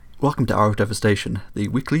Welcome to Hour of Devastation, the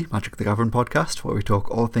weekly Magic the Gathering podcast where we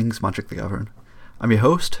talk all things Magic the Gathering. I'm your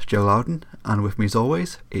host, Joe Loudon, and with me as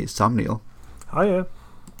always is Sam Neal. Hiya.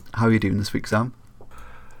 How are you doing this week, Sam?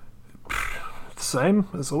 The same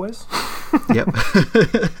as always. Yep.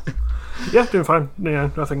 Yeah, doing fine.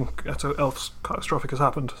 Yeah, nothing else catastrophic has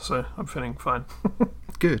happened, so I'm feeling fine.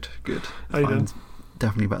 Good. How you doing?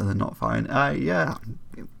 Definitely better than not fine. Yeah,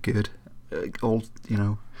 good. All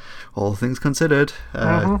things considered.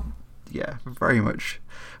 Yeah, very much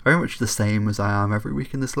the same as I am every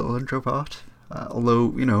week in this little intro part. Although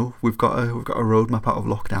we've got a roadmap out of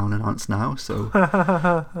lockdown announced now, so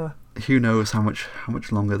who knows how much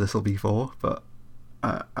longer this will be for. But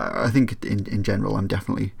I think in general, I'm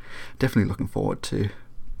definitely looking forward to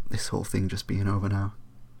this whole thing just being over now.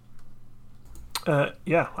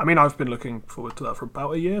 Yeah, I mean, I've been looking forward to that for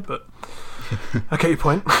about a year, but I get your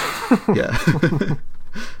point. Yeah.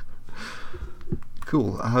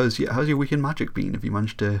 Cool. How's your week in Magic been? Have you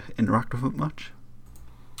managed to interact with it much?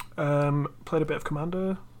 Played a bit of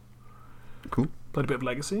Commander. Cool. Played a bit of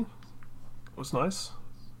Legacy. It was nice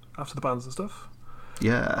after the bans and stuff.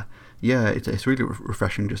 Yeah. It's really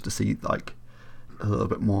refreshing just to see like a little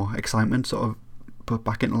bit more excitement sort of put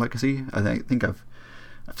back into Legacy. I think I've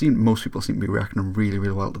seen most people seem to be reacting really,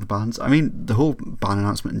 really well to the bans. I mean, the whole ban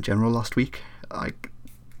announcement in general last week, I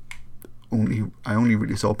only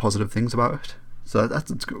really saw positive things about it. So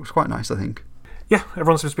it was quite nice, I think. Yeah,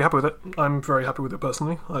 everyone seems to be happy with it. I'm very happy with it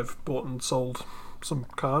personally. I've bought and sold some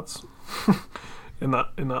cards in that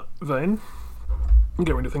vein. I'm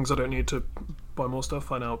getting rid of things I don't need to buy more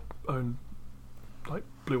stuff. I now own like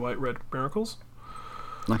blue, white, red miracles.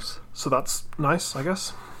 Nice. So that's nice, I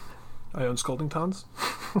guess. I own Scalding Tarns.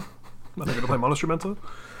 I'm going to play Monastery Mentor.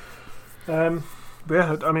 But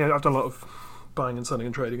yeah, I mean, I've done a lot of buying and selling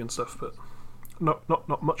and trading and stuff, but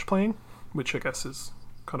not much playing, which I guess is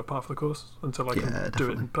kind of par for the course until I can definitely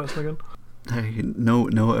do it in person again. Hey, no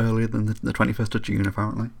earlier than the 21st of June,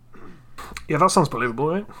 apparently. Yeah, that sounds believable,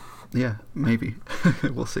 right? Yeah, maybe.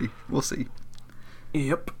 We'll see.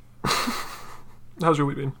 Yep. How's your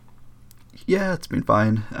week been? Yeah, it's been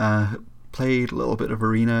fine. Played a little bit of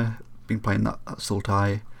Arena. Been playing that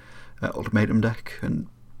Sultai Ultimatum deck, and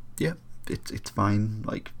yeah, it's fine.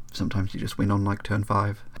 Like sometimes you just win on like turn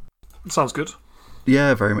 5. Sounds good.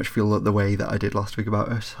 Yeah, very much feel the way that I did last week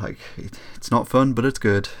about it. Like it's not fun, but it's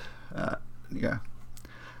good. Yeah.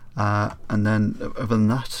 And then other than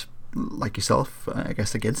that, like yourself, I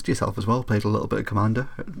guess against yourself as well, played a little bit of Commander.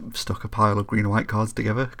 Stuck a pile of green and white cards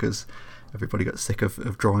together because everybody got sick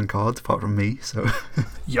of drawing cards apart from me. So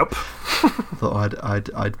Yep. thought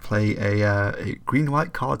I'd play a green and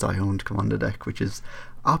white cards I owned Commander deck, which is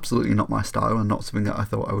absolutely not my style and not something that I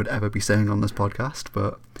thought I would ever be saying on this podcast.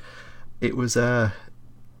 But it was it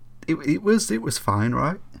was fine,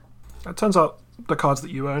 right? It turns out the cards that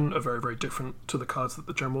you own are very, very different to the cards that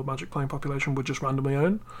the general Magic playing population would just randomly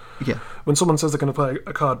own. Yeah. When someone says they're going to play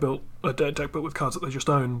a deck built with cards that they just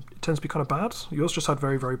own, it tends to be kind of bad. Yours just had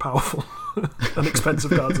very, very powerful and expensive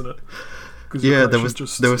cards in it. Yeah, there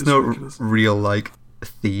was no ridiculous. real like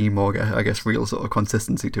theme or I guess real sort of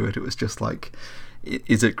consistency to it. It was just like,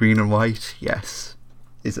 is it green and white? Yes.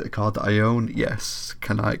 Is it a card that I own? Yes.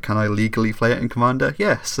 Can I legally play it in Commander?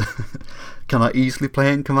 Yes. Can I easily play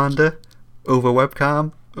it in Commander over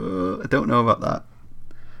webcam? I don't know about that.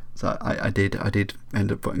 So I did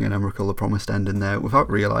end up putting an Emrakul the Promised End in there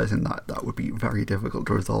without realising that would be very difficult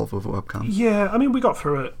to resolve over webcam. Yeah, I mean, we got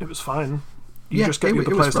through it. It was fine. You just get the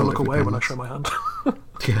other players to look away when I show my hand.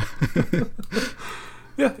 Yeah.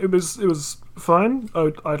 Yeah, it was fine.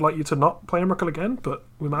 I'd like you to not play Emrakul again, but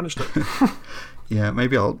we managed it. Yeah,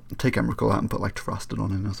 maybe I'll take Emrakul out and put like Terrastin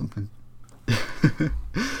in or something.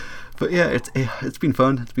 But yeah, it's been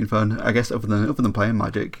fun. It's been fun. I guess other than playing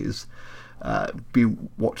Magic is been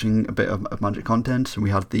watching a bit of Magic content, and we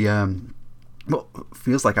had the what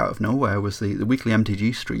feels like out of nowhere was the weekly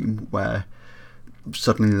MTG stream where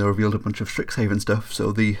suddenly they revealed a bunch of Strixhaven stuff.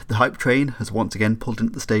 So the hype train has once again pulled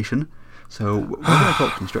into the station. So we're going to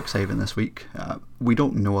talk some Strixhaven this week. We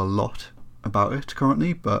don't know a lot about it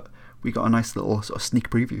currently, but we got a nice little sort of sneak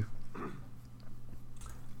preview.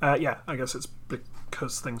 Yeah, I guess it's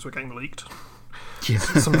because things were getting leaked. Yeah.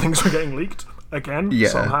 Some things were getting leaked again,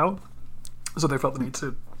 somehow. So they felt the need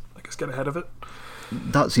to, I guess, get ahead of it.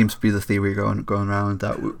 That seems to be the theory going around,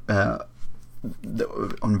 that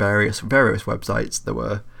on various websites there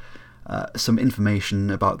were some information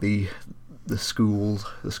about the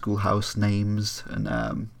schoolhouse names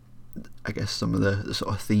and I guess some of the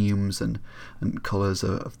sort of themes and colours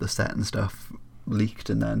of the set and stuff leaked,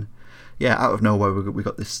 and then out of nowhere we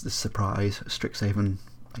got this surprise Strixhaven,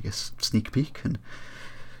 I guess, sneak peek, and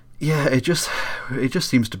yeah, it just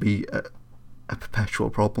seems to be a perpetual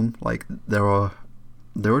problem. Like there are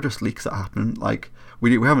just leaks that happen. Like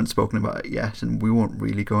we haven't spoken about it yet, and we won't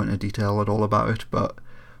really go into detail at all about it. But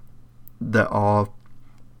there are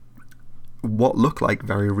what look like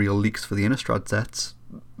very real leaks for the Innistrad sets.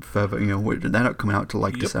 Further, they're not coming out till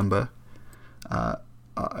like December. I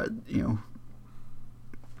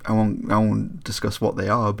won't discuss what they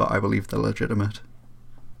are, but I believe they're legitimate.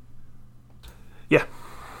 Yeah.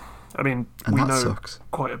 I mean, and we that know sucks.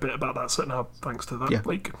 Quite a bit about that set now, thanks to that Yeah.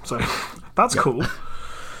 leak. So that's Yeah. cool.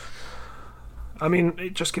 I mean,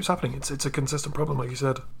 it just keeps happening. It's a consistent problem, like you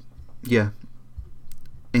said. Yeah.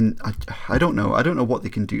 I don't know. I don't know what they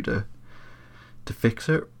can do to fix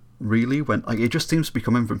it. Really, when like it just seems to be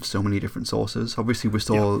coming from so many different sources. Obviously, we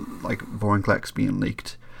saw like Vorinclex being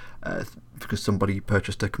leaked because somebody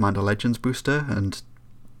purchased a Commander Legends booster and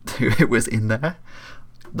it was in there.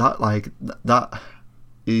 That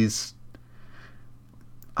is,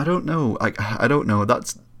 I don't know. I don't know.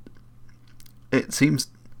 It seems.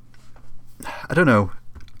 I don't know.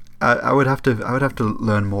 I would have to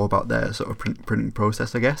learn more about their sort of printing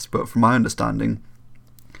process, I guess. But from my understanding,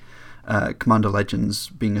 Commander Legends,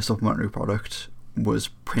 being a supplementary product, was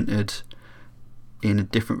printed in a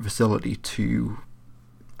different facility to,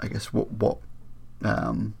 I guess where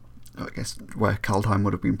Kaldheim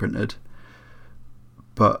would have been printed.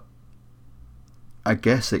 But I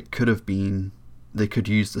guess it could have been they could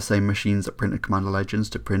use the same machines that printed Commander Legends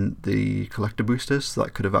to print the collector boosters. So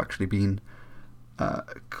that could have actually been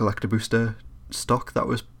collector booster stock that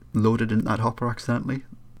was loaded in that hopper accidentally.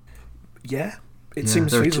 Yeah, it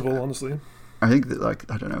seems feasible, honestly. I think that, like,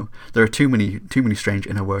 I don't know, there are too many strange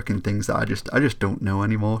inner working things that I just don't know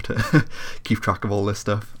anymore to keep track of all this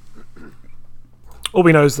stuff. All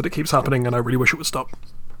we know is that it keeps happening, and I really wish it would stop.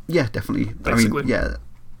 Yeah, definitely. Basically. I mean, yeah,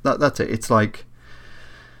 that's it. It's like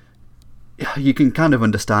you can kind of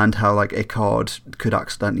understand how like a card could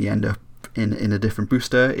accidentally end up in a different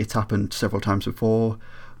booster. It's happened several times before.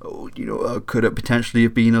 Could it potentially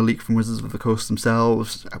have been a leak from Wizards of the Coast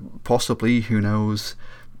themselves? Possibly, who knows?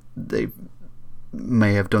 They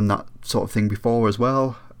may have done that sort of thing before as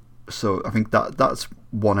well. So I think that's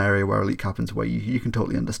one area where a leak happens where you can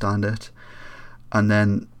totally understand it. And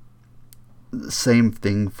then the same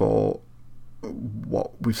thing for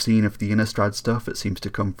what we've seen of the Innistrad stuff. It seems to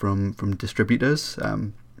come from distributors.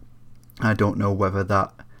 I don't know whether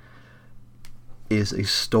that is a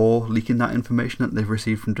store leaking that information that they've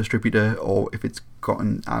received from distributor, or if it's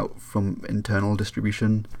gotten out from internal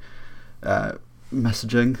distribution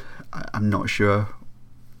messaging. I'm not sure,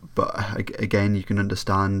 but again, you can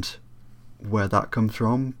understand where that comes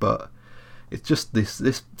from. But it's just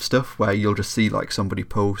this stuff where you'll just see like somebody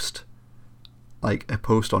post like a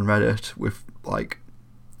post on Reddit with like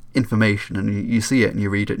information, and you see it and you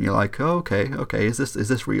read it and you're like, oh, okay, is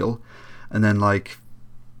this real? And then like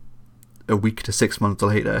a week to 6 months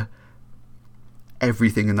later,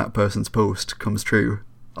 everything in that person's post comes true,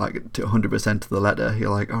 like to 100% to the letter. You're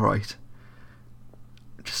like, all right,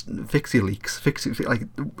 just fix your leaks. Fix it. Like,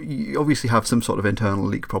 you obviously have some sort of internal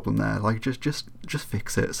leak problem there. Like, just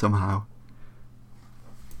fix it somehow.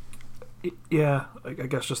 Yeah, I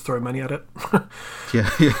guess just throw money at it. Yeah.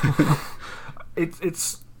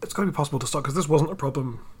 It's got to be possible to stop, because this wasn't a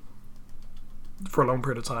problem for a long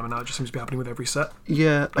period of time, and now it just seems to be happening with every set.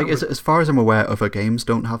 Yeah, like as far as I'm aware, other games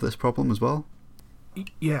don't have this problem as well.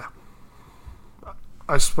 Yeah,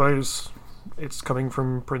 I suppose it's coming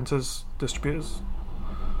from printers, distributors.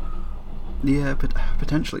 Yeah, but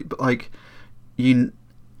potentially, but like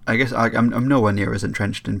I guess I'm nowhere near as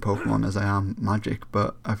entrenched in Pokemon as I am Magic,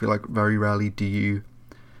 but I feel like very rarely do you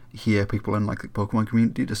hear people in like the Pokemon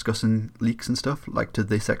community discussing leaks and stuff like to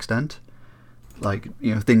this extent. Like,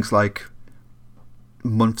 things like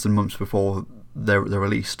months and months before they're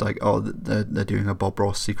released, like, oh, they're doing a Bob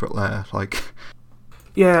Ross secret lair, like.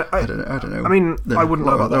 Yeah, I don't know. I mean, I wouldn't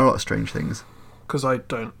know about that. There are a lot of strange things. Because I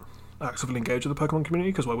don't actively engage with the Pokemon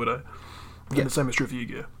community, because why would I? Yeah. The same is true for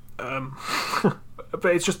Yu-Gi-Oh!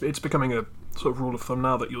 But it's becoming a sort of rule of thumb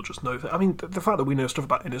now that you'll just know. I mean, the fact that we know stuff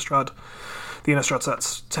about Innistrad, the Innistrad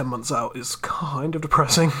set's 10 months out, is kind of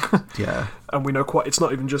depressing. Yeah. And we know it's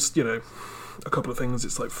not even just, a couple of things,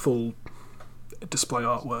 it's like full display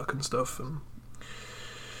artwork and stuff, and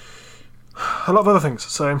a lot of other things.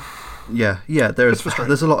 So yeah, there's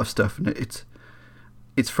a lot of stuff, and it's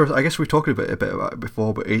first. I guess we talked a bit about it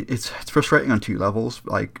before, but it's frustrating on two levels.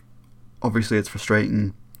 Like, obviously, it's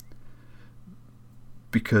frustrating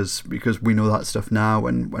because we know that stuff now,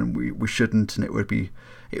 and when we shouldn't, and it would be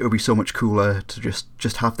so much cooler to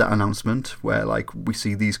just have that announcement where like we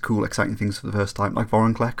see these cool exciting things for the first time, like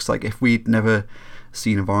Vorinclex. Like, if we'd never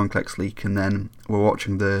scene of Vorinclex leak, and then we're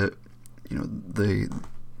watching the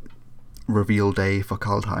reveal day for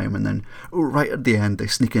Kaldheim, and then right at the end they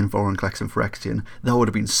sneak in Vorinclex and Phyrexian. That would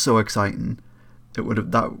have been so exciting. That would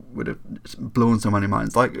have blown so many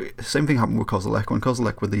minds. Like, same thing happened with Kozilek. When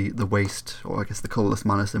Kozilek with the waste, or I guess the colourless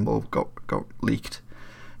mana symbol got leaked.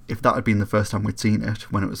 If that had been the first time we'd seen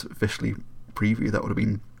it when it was officially previewed, that would have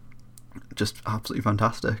been just absolutely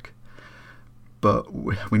fantastic. But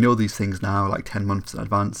we know these things now, like 10 months in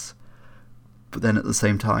advance. But then at the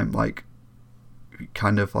same time, like,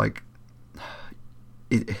 kind of like,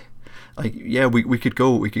 it, like, yeah, we could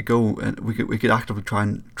go and we could actively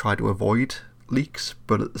try to avoid leaks,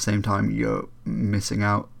 but at the same time you're missing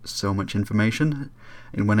out so much information.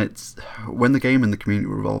 And when the game and the community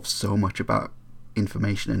revolves so much about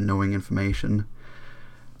information and knowing information,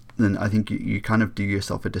 then I think you kind of do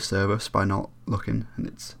yourself a disservice by not looking, and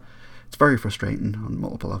it's very frustrating on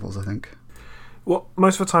multiple levels, I think. Well,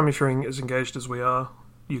 most of the time, if you're as engaged as we are,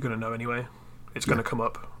 you're going to know anyway. It's going to come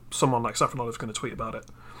up. Someone like Saffron Olive's going to tweet about it,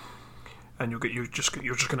 and you're just going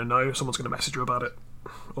to know. Someone's going to message you about it,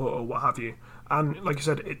 or what have you. And like you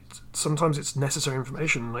said, sometimes it's necessary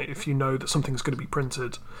information. Like, if you know that something's going to be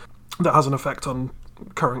printed that has an effect on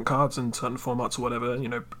current cards in certain formats or whatever,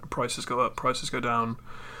 prices go up, prices go down.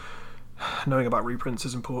 Knowing about reprints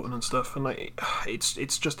is important and stuff, and like,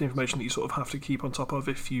 it's just the information that you sort of have to keep on top of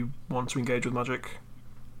if you want to engage with Magic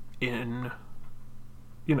in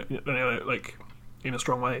like in a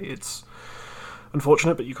strong way. It's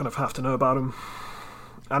unfortunate, but you kind of have to know about them,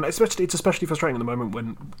 and it's especially frustrating at the moment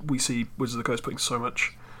when we see Wizards of the Coast putting so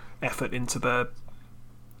much effort into their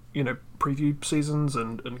preview seasons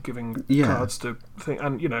and giving cards to things.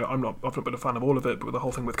 And I've not been a fan of all of it, but the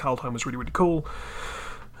whole thing with Kaldheim was really, really cool.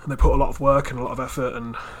 And they put a lot of work and a lot of effort,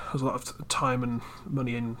 and there's a lot of time and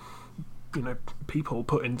money and people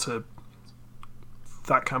put into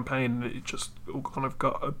that campaign. It just all kind of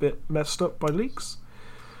got a bit messed up by leaks,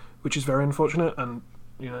 which is very unfortunate. And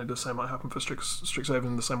the same might happen for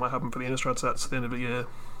Strixhaven, the same might happen for the Innistrad sets at the end of the year.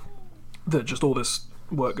 That just all this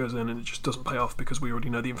work goes in and it just doesn't pay off because we already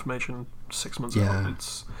know the information 6 months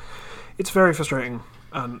out. It's very frustrating,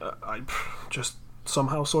 and I just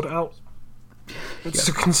somehow sort it out. It's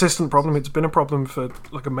a consistent problem. It's been a problem for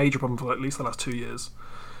a major problem for at least the last 2 years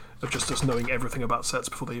of just us knowing everything about sets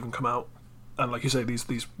before they even come out. And like you say,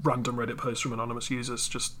 these random Reddit posts from anonymous users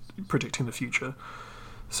just predicting the future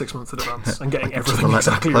 6 months in advance and getting everything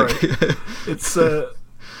exactly right. It's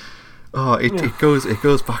it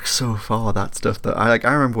goes back so far, that stuff, that I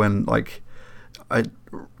remember when I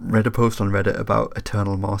read a post on Reddit about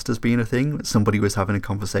Eternal Masters being a thing. Somebody was having a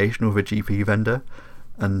conversation with a GP vendor,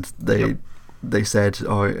 and they said,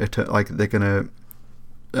 they're gonna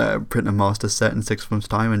print a Master set in 6 months'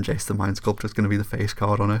 time, and Jace the Mind Sculptor is gonna be the face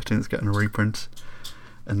card on it, and it's getting a reprint.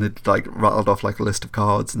 And it rattled off a list of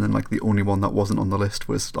cards, and then the only one that wasn't on the list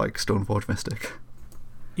was Stoneforge Mystic.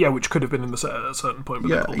 Yeah, which could have been in the set at a certain point.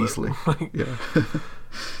 But easily. Yeah.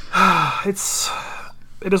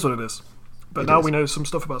 It is what it is. But now we know some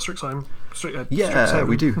stuff about Strixhaven. Strixhaven.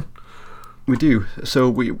 We do. We do. So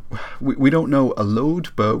we don't know a load,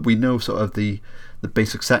 but we know sort of the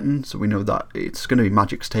basic setting. So we know that it's going to be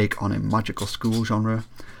Magic's take on a magical school genre,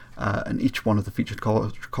 and each one of the featured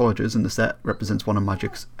colleges in the set represents one of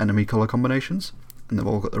Magic's enemy colour combinations, and they've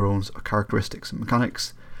all got their own sort of characteristics and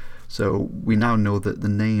mechanics. So we now know that the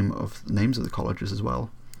names of the colleges as well.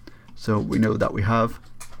 So we know that we have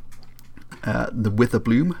the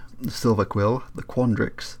Witherbloom, the Silverquill, the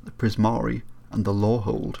Quandrix, the Prismari, and the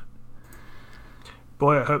Lawhold.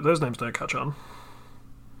 Boy, I hope those names don't catch on.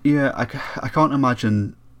 Yeah, I can't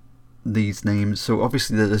imagine these names. So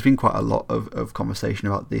obviously there's been quite a lot of conversation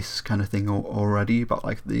about this kind of thing already, about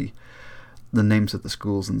the names of the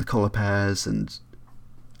schools and the colour pairs, and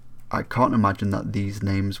I can't imagine that these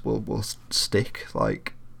names will stick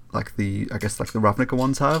like the Ravnica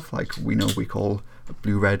ones have. We know we call a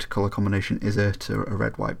blue-red colour combination Izzet or a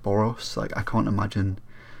red-white Boros. I can't imagine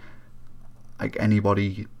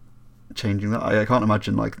anybody changing that. I can't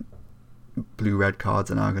imagine blue-red cards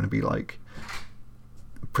are now going to be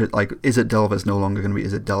Izzet Delver is no longer going to be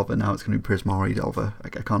Izzet Delver, now it's going to be Prismari Delver. I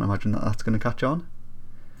can't imagine that that's going to catch on.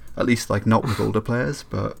 At least not with older players,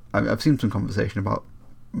 but I've seen some conversation about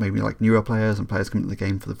maybe newer players and players coming to the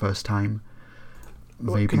game for the first time.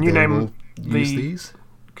 Maybe can you name use these.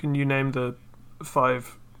 Can you name the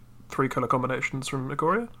 5 3-colour combinations from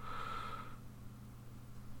Ikoria?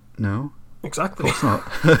 No. Exactly. Of course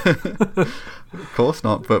not. Of course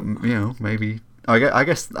not, but maybe. I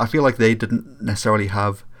guess I feel like they didn't necessarily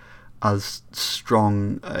have as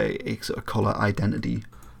strong a sort of colour identity.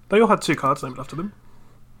 They all had 2 cards named after them.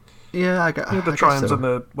 Yeah, I The guess triumphs so. and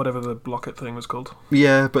the whatever the blocket thing was called.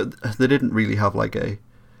 Yeah, but they didn't really have like a.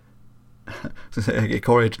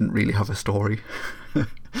 Ikoria didn't really have a story. It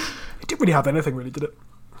didn't really have anything, really, did it?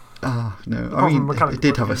 Ah, no. Apart I mean, from mechanic it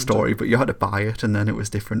did have a working story, but you had to buy it, and then it was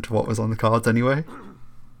different to what was on the cards anyway.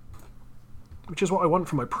 Which is what I want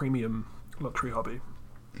for my premium luxury hobby.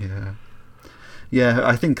 Yeah. Yeah,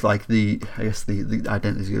 I think like the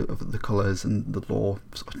identity of the colours and the lore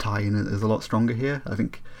sort of tie-in is a lot stronger here. I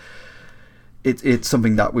think it's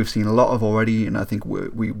something that we've seen a lot of already, and I think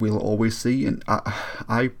we will always see. And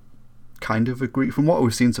I kind of agree from what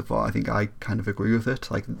we've seen so far. I think I kind of agree with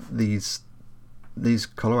it. Like these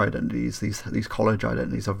colour identities, these college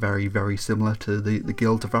identities are very, very similar to the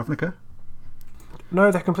Guild of Ravnica.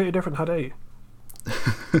 No, they're completely different. How dare you?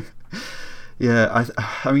 Yeah,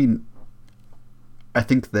 I mean, I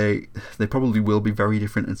think they probably will be very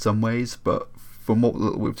different in some ways, but from what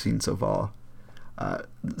little we've seen so far,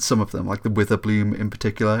 some of them, like the Witherbloom in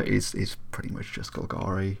particular, is pretty much just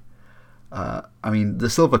Golgari. I mean,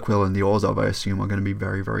 the Silver Quill and the Orzhov, I assume, are going to be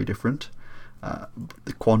very, very different.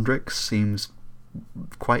 The Quandrix seems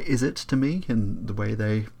quite Izzet to me in the way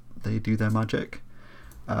they do their magic.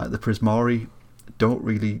 The Prismari don't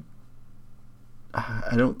really.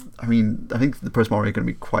 I think the Prismari are going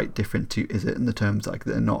to be quite different to Izzet in the terms like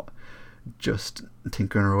they're not just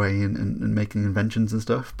tinkering away and making inventions and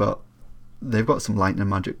stuff, but they've got some lightning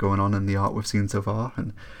magic going on in the art we've seen so far,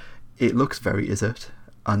 and it looks very Izzet.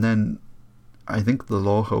 And then I think the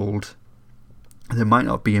Lorehold, there might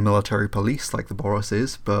not be a military police like the Boros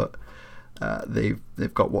is, but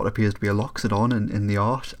they've got what appears to be a Loxodon in the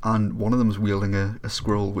art, and one of them is wielding a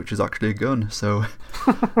scroll, which is actually a gun. So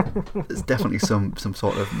there's definitely some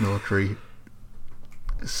sort of military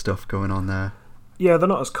stuff going on there. Yeah, they're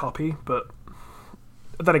not as coppy, but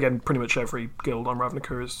then again, pretty much every guild on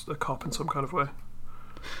Ravnica is a cop in some kind of way.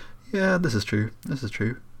 Yeah, this is true.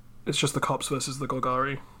 It's just the cops versus the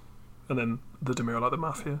Golgari, and then the Dimir are like the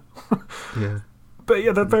mafia. Yeah. But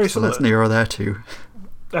yeah, they're very similar. Selesnya are there too.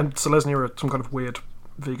 And Selesnya are some kind of weird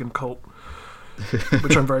vegan cult,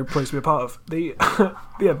 which I'm very pleased to be a part of.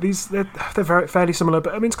 They're very fairly similar,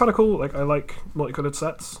 but I mean it's kind of cool. Like I like multicolored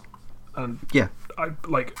sets, and Yeah. I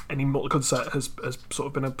like any multicolored set has sort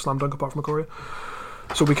of been a slam dunk apart from Ikoria.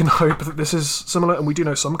 So we can hope that this is similar, and we do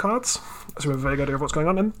know some cards, so we have a vague idea of what's going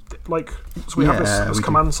on. And like, so we have this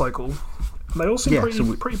command cycle, and they all seem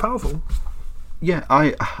pretty powerful. Yeah,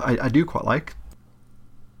 I do quite like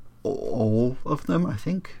all of them, I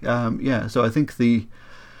think. So I think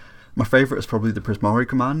my favourite is probably the Prismari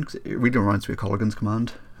command, 'cause it really reminds me of Colligan's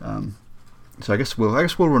command. So I guess we'll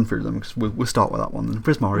run through them, because we'll start with that one. The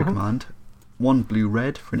Prismari command, 1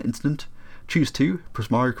 blue-red for an instant. Choose 2.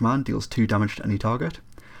 Prismari command deals 2 damage to any target.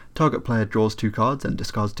 Target player draws 2 cards and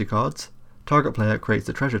discards 2 cards. Target player creates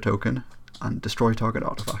a treasure token and destroy target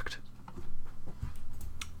artifact.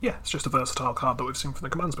 Yeah, it's just a versatile card that we've seen from the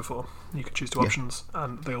commands before. You can choose 2 options,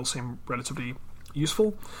 and they all seem relatively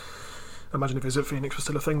useful. Imagine if Izzet Phoenix was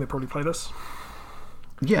still a thing, they'd probably play this.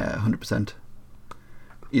 Yeah, 100%.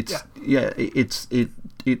 It's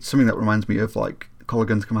something that reminds me of like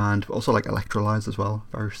Colligan's command, but also like Electrolyze as well.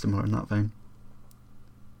 Very similar in that vein.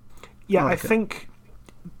 Yeah, I think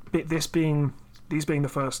these being the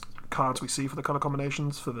first cards we see for the colour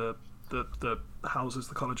combinations for the houses,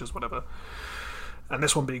 the colleges, whatever. And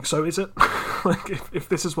this one being so Izzet. Like if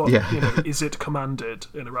this is what Izzet commanded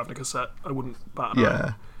in a Ravnica set, I wouldn't bat an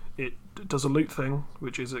eye. It does a loot thing,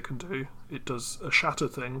 which Izzet can do. It does a shatter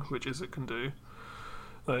thing, which Izzet can do.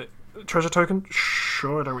 Treasure token,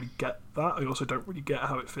 sure, I don't really get that. I also don't really get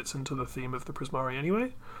how it fits into the theme of the Prismari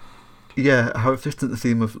anyway. Yeah, how it fits into the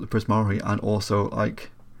theme of the Prismari, and also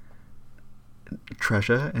like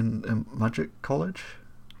treasure in Magic College.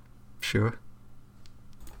 Sure.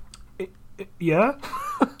 Yeah.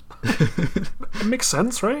 It makes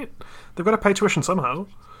sense, right? They've got to pay tuition somehow,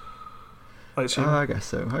 I assume. I guess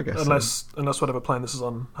so. Unless whatever plane this is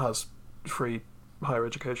on has free higher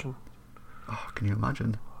education. Oh, can you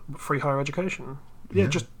imagine? Free higher education. Yeah,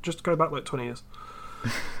 just go back like 20 years.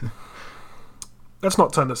 Let's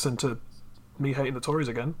not turn this into me hating the Tories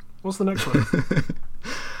again. What's the next one?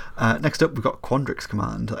 Next up, we've got Quandrix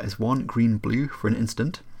command. That is 1 green-blue for an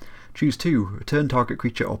instant. Choose 2. Return target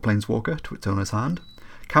creature or planeswalker to its owner's hand.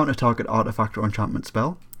 Counter target artifact or enchantment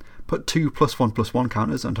spell. Put 2 +1/+1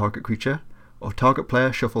 counters on target creature. Or target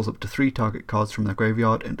player shuffles up to 3 target cards from their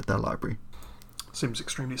graveyard into their library. Seems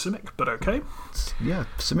extremely Simic, but okay. Yeah,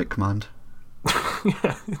 Simic command.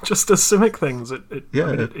 Yeah, it just does Simic things. It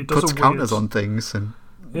does puts counters on things and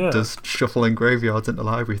does shuffling graveyards into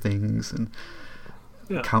library things and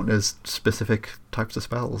counters specific types of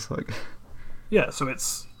spells. Like, yeah, so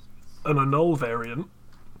it's an annul variant,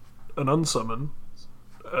 an unsummon,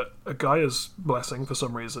 a Gaia's Blessing for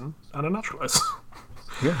some reason, and a Naturalize.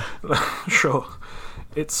 Yeah. Sure.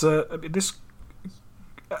 It's it's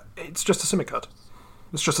just a Simic card.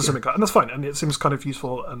 It's just a Simic card, and that's fine. And it seems kind of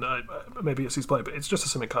useful, and maybe it sees play, but it's just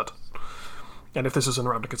a Simic card. And if this is an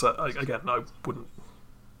Ravnica set, again, I wouldn't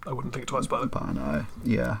think twice about it. But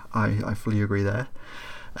I fully agree there.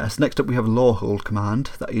 So next up we have Lawhold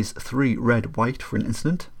command. That is 3 red white for an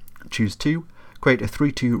instant. Choose 2. Create a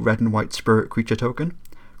 3/2 red and white spirit creature token.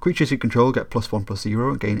 Creatures you control get +1/+0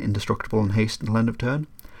 and gain indestructible and haste until end of turn.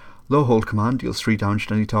 Lawhold command deals 3 damage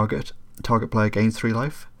to any target. Target player gains 3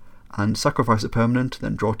 life. And sacrifice a permanent,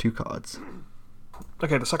 then draw 2 cards.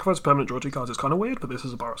 Okay, the sacrifice permanent, draw 2 cards is kind of weird, but this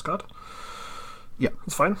is a Boros card. Yeah.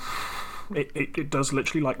 It's fine. It does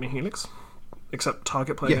literally like Helix, except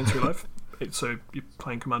target player gains 3 life. So you're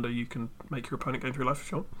playing Commander, you can make your opponent gain 3 life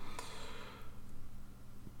if you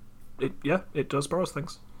want. It does Boros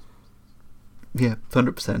things. Yeah,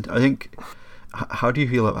 100%. I think... How do you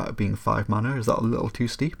feel about it being 5 mana? Is that a little too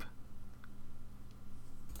steep?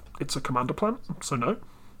 It's a Commander plan, so no.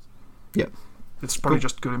 Yeah. It's probably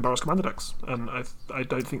just good in Boros Commander decks, and I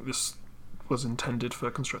don't think this was intended for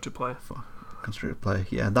constructed play. For constructed play,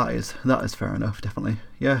 yeah, that is fair enough, definitely.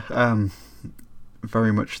 Yeah,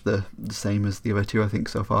 very much the same as the other two, I think,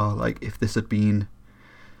 so far. Like, if this had been...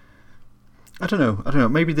 I don't know,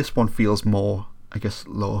 maybe this one feels more, I guess,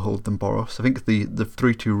 Lawhold than Boros. I think the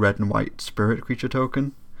 3/2 red and white spirit creature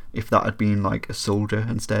token, if that had been like a soldier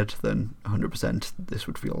instead, then 100% this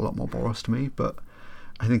would feel a lot more Boros to me, but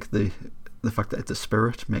I think the fact that it's a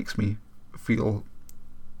spirit makes me feel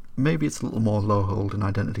maybe it's a little more Lawhold in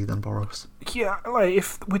identity than Boros. Yeah, like,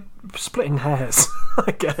 if we're splitting hairs,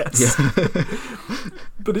 I guess. Yeah.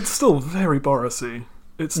 But it's still very Borosy.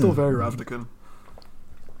 It's still very Ravnican.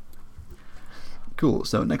 Cool,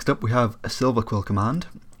 so next up we have a Silver Quill command.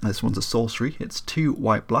 This one's a sorcery. It's 2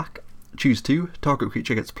 white-black. Choose 2. Target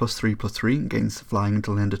creature gets +3/+3 and gains flying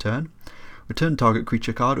until end of turn. Return target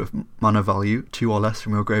creature card with mana value 2 or less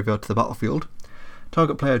from your graveyard to the battlefield.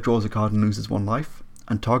 Target player draws a card and loses 1 life.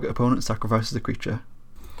 And target opponent sacrifices a creature.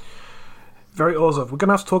 Very Orzhov. We're going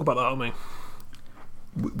to have to talk about that, aren't we?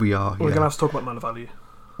 We are, We're going to have to talk about mana value.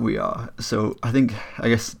 We are. So I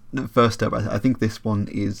guess the first step, I think this one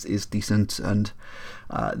is decent, and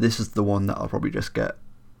this is the one that I'll probably just get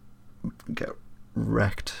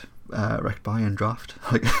wrecked by in draft,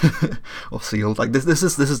 like or sealed. Like this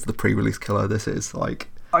is the pre-release killer. This is like.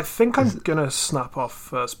 I think I'm gonna snap off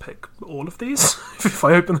first pick all of these if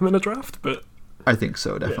I open them in a draft, but I think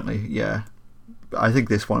so, definitely. Yeah. I think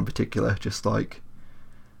this one in particular, just like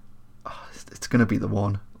it's gonna be the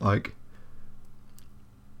one. Like,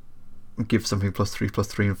 give something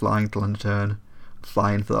 +3/+3 and flying till end of turn,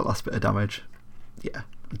 flying for that last bit of damage. Yeah,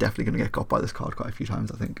 I'm definitely going to get got by this card quite a few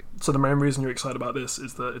times, I think. So the main reason you're excited about this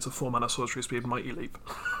is that it's a 4 mana sorcery speed Mighty Leap.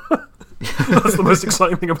 That's the most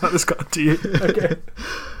exciting thing about this card to you. Okay.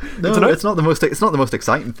 No, it's not the most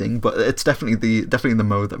exciting thing, but it's definitely the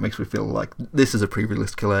mode that makes me feel like this is a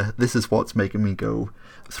pre-release killer. This is what's making me go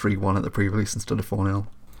 3-1 at the pre-release instead of 4-0.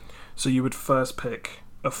 So you would first pick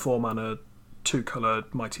a 4 mana 2-colour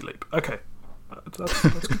Mighty Leap. Okay. That's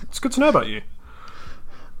good. It's good to know about you.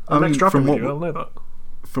 Next draft with you, I'll know that.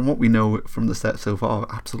 From what we know from the set so far,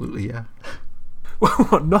 absolutely, yeah.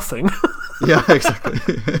 What, nothing? Yeah, exactly.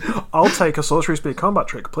 I'll take a sorcery speed combat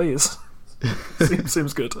trick, please.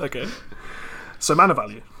 Seems good. Okay. So mana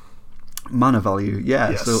value. Mana value,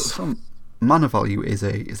 yeah. Yes. So mana value is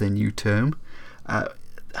a new term.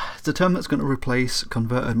 It's a term that's going to replace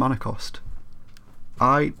converted mana cost.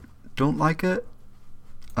 I don't like it.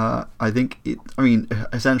 I think it. I mean,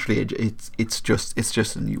 essentially, it's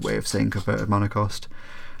just a new way of saying converted mana cost.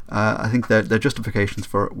 I think their justifications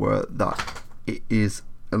for it were that it is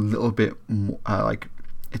a little bit more, like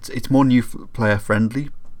it's more new player friendly.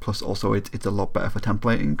 Plus, also it's a lot better for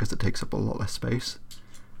templating because it takes up a lot less space.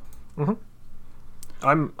 Mm-hmm.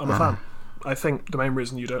 I'm a fan. I think the main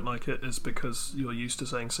reason you don't like it is because you're used to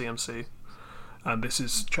saying CMC. And this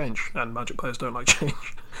is change, and Magic players don't like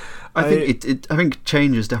change. I think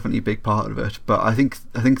change is definitely a big part of it, but I think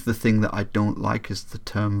the thing that I don't like is the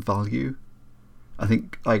term value. I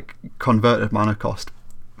think like converted mana cost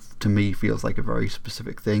to me feels like a very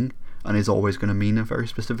specific thing, and is always going to mean a very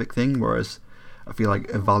specific thing. Whereas I feel like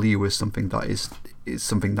a value is something that is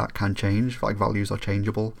something that can change. Like values are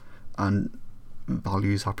changeable, and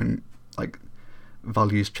values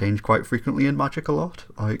change quite frequently in Magic a lot.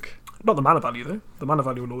 Like. Not the mana value, though. The mana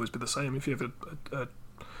value will always be the same. If you have a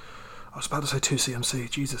I was about to say 2 CMC.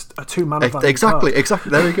 Jesus, a 2 mana value. Exactly.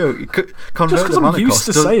 There we go. Converted just because I'm used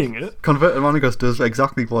to saying it. Converted mana cost does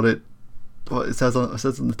exactly what it what it says on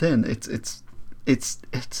the tin. It's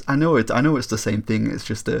I know it's the same thing. It's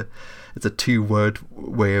just it's a 2-word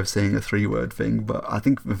way of saying a 3-word thing. But I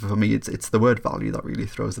think for me, it's the word value that really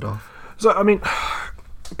throws it off. So I mean,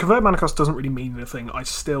 convert mana cost doesn't really mean anything. I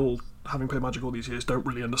still, having played Magic all these years, don't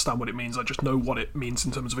really understand what it means. I just know what it means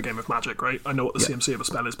in terms of a game of Magic, right? I know what the CMC of a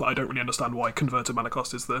spell is, but I don't really understand why converted mana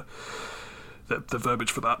cost is the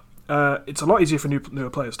verbiage for that. It's a lot easier for newer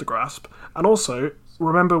players to grasp. And also,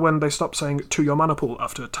 remember when they stopped saying to your mana pool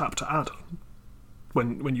after tap to add?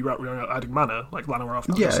 When you're adding mana, like Llanowar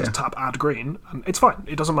after says tap add green, and it's fine.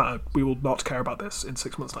 It doesn't matter. We will not care about this in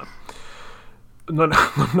 6 months' time.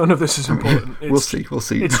 None of this is important. We'll see.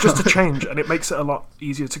 It's just a change, and it makes it a lot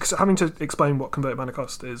easier to. Cause having to explain what converted mana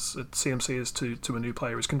cost is, CMC is to a new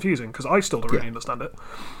player is confusing because I still don't really understand it.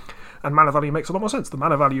 And mana value makes a lot more sense. The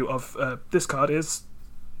mana value of this card is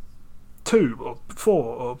 2 or 4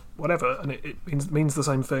 or whatever, and it means the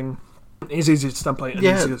same thing. It's easier to template and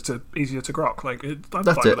easier to grok. Like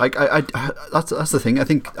that's it. Like that's the thing. I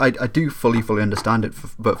think I do fully understand it,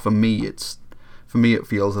 but for me it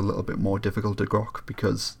feels a little bit more difficult to grok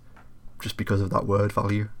because of that word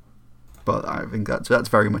value. But I think that's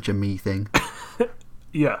very much a me thing.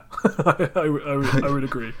 Yeah, I would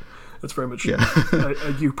agree. That's very much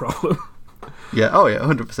a you problem. Yeah. Oh yeah.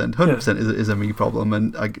 100%. 100% is a me problem,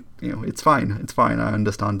 and it's fine. It's fine. I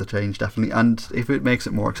understand the change definitely, and if it makes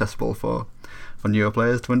it more accessible for newer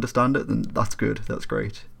players to understand it, then that's good. That's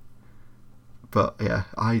great. But yeah,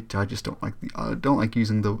 I just don't like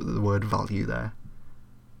using the word value there,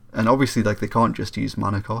 and obviously like they can't just use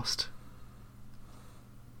mana cost.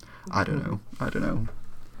 I don't know.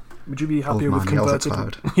 Would you be happier with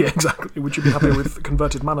converted? Yeah, exactly. Would you be happier with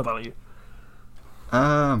converted mana value?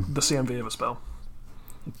 The CMV of a spell,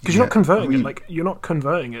 because you're not converting it. Like you're not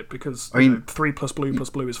converting it because 3 plus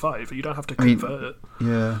blue is 5. You don't have to convert it.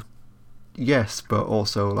 Yeah. Yes, but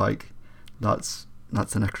also like that's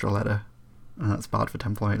an extra letter, and that's bad for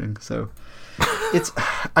templating. So it's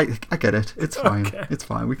I get it. It's fine. Okay. It's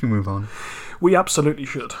fine. We can move on. We absolutely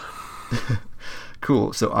should.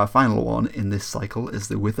 Cool. So our final one in this cycle is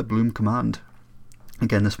the Witherbloom command.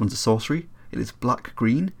 Again, this one's a sorcery. It is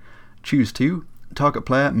black-green. Choose 2. Target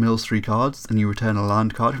player mills 3 cards, and you return a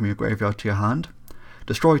land card from your graveyard to your hand.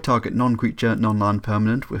 Destroy target non-creature, non-land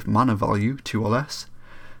permanent with mana value 2 or less.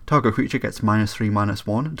 Target creature gets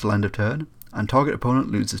 -3/-1 until end of turn, and target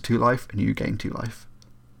opponent loses 2 life, and you gain 2 life.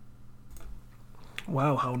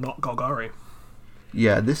 Wow, how not Golgari.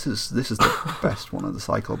 Yeah, this is the best one of the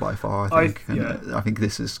cycle by far, I think. I think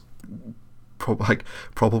this is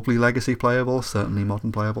probably legacy playable, certainly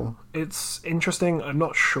modern playable. It's interesting. I'm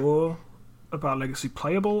not sure about legacy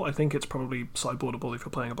playable. I think it's probably sideboardable if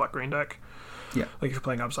you're playing a black-green deck. Yeah. Like if you're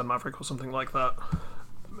playing Abzan Maverick or something like that.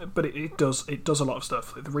 But it does a lot of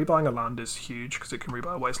stuff. The rebuying a land is huge because it can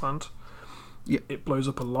rebuy a wasteland. Yeah. It blows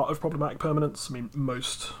up a lot of problematic permanents. I mean,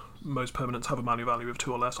 most permanents have a mana value of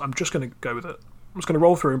 2 or less. I'm just going to go with it. I'm just going to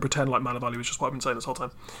roll through and pretend like mana value is just what I've been saying this whole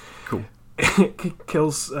time. Cool. It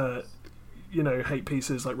kills hate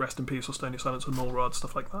pieces like Rest in Peace or Stony Silence or Null Rod,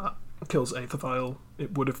 stuff like that. It kills Aether Vial.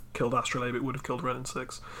 It would have killed Astrolabe. It would have killed Renin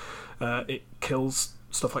 6. It kills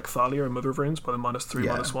stuff like Thalia and Mother of Runes by the -3,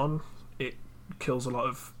 -1. It kills a lot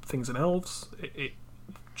of things in Elves. It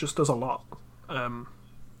just does a lot. And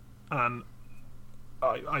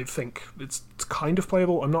I think it's kind of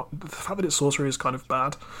playable. The fact that it's sorcery is kind of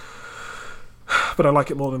bad. But I like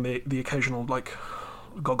it more than the occasional like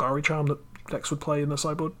Golgari charm that decks would play in the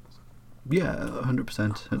sideboard. Yeah,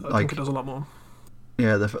 100%. I think it does a lot more.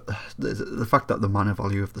 Yeah, the fact that the mana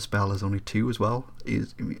value of the spell is only 2 as well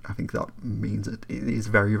I think that means it is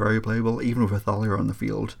very, very playable, even with a Thalia on the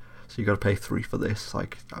field. So you got to pay 3 for this.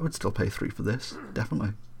 Like I would still pay 3 for this,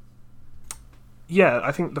 definitely. Yeah,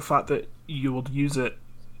 I think the fact that you will use it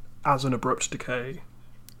as an abrupt decay.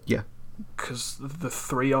 Yeah. Because the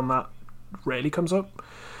 3 on that rarely comes up.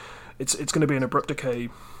 It's going to be an abrupt decay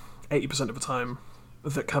 80% of the time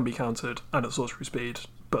that can be countered and at sorcery speed,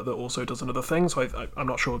 but that also does another thing. So I'm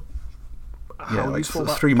not sure how useful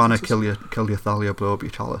that 3 mana kill your Thalia, blow up your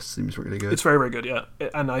Chalice seems really good. It's very, very good, yeah.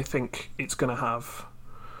 And I think it's going to have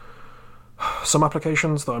some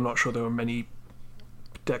applications, though I'm not sure there are many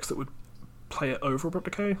decks that would play it over abrupt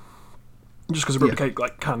decay. Just because abrupt decay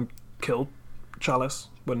can kill Chalice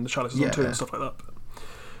when the Chalice is on 2 and stuff like that.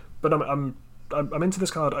 But I'm into this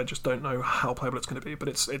card. I just don't know how playable it's going to be, but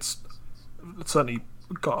it's certainly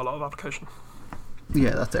got a lot of application.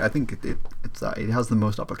 Yeah, that's it. I think it's that it has the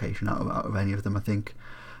most application out of any of them. I think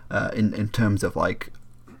in terms of like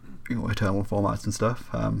eternal formats and stuff.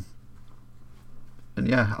 And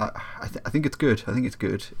yeah, I think it's good. I think it's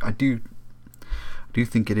good. I do do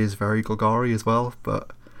think it is very Golgari as well,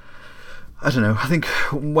 but I don't know. I think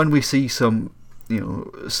when we see some,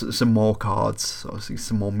 some more cards, obviously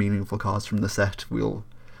some more meaningful cards from the set, we'll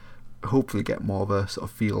hopefully get more of a sort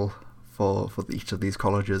of feel for each of these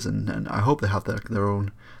colleges, and I hope they have their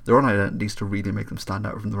own identities to really make them stand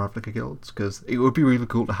out from the Ravnica guilds, because it would be really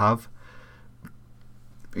cool to have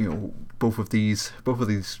both of these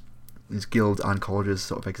guilds and colleges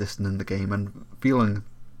sort of existing in the game and feeling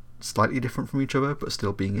slightly different from each other, but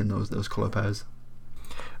still being in those colour pairs.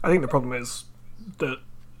 I think the problem is that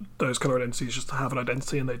those colour identities just have an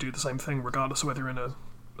identity and they do the same thing regardless of whether you're in a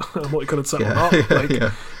multicoloured set or not. Like,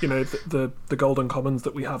 the golden commons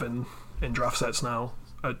that we have in draft sets now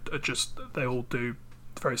are just, they all do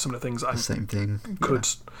very similar things. The same thing. Could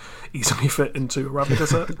easily fit into a Ravnica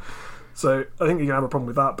set. So I think you can have a problem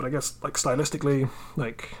with that, but I guess like stylistically,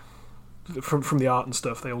 like from the art and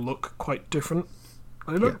stuff, they all look quite different.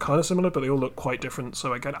 They look kind of similar, but they all look quite different.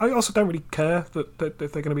 So I also don't really care that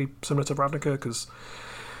if they're going to be similar to Ravnica, because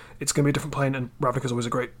it's going to be a different plane, and Ravnica's always a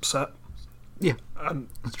great set. Yeah,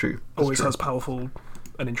 that's true. Always has powerful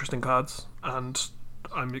and interesting cards, and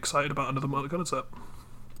I'm excited about another multicolored set.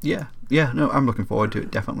 Yeah, no, I'm looking forward to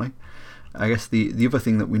it, definitely. I guess the other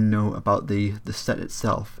thing that we know about the set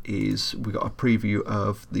itself is we got a preview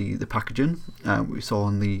of the packaging. We saw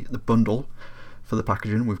on the bundle for the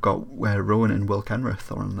packaging, we've got where Rowan and Will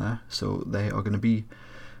Kenrith are on there, so they are going to be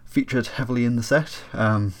featured heavily in the set.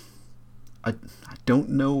 I don't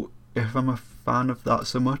know if I'm a fan of that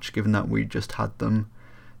so much, given that we just had them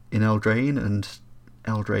in Eldraine, and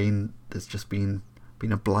Eldraine has just been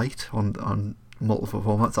a blight on multiple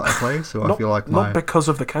formats that I play, so I feel like not because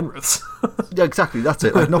of the Kenriths. Yeah, exactly, that's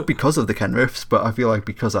it. Like, not because of the Kenriths, but I feel like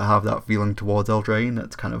because I have that feeling towards Eldraine,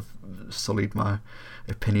 it's kind of sullied my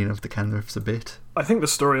opinion of the Kenriths a bit. I think the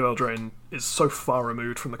story of Eldraine is so far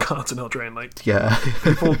removed from the cards in Eldraine. Like,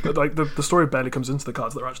 people like the story barely comes into the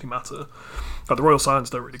cards that actually matter. Like, the Royal Signs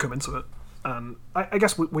don't really come into it. And I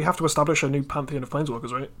guess we have to establish a new pantheon of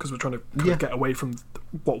Planeswalkers, right? Because we're trying to kind of get away from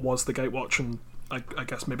what was the Gatewatch, and I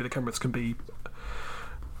guess maybe the Kenriths can be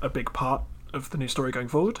a big part of the new story going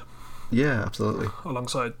forward. Yeah, absolutely.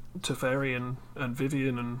 Alongside Teferi and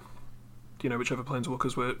Vivian and whichever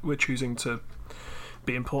Planeswalkers we're choosing to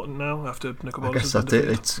be important now after Nicol Bolas. I guess that's it.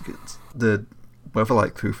 It's the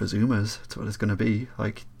Weatherlight crew for Zoomers. That's what it's going to be.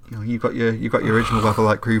 Like, you got your original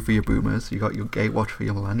Weatherlight crew for your Boomers. You got your Gatewatch for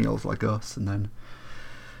your Millennials like us, and then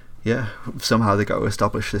somehow they got to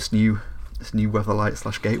establish this new Weatherlight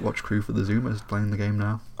 / Gatewatch crew for the Zoomers playing the game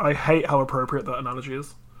now. I hate how appropriate that analogy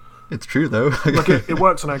is. It's true though. Like, it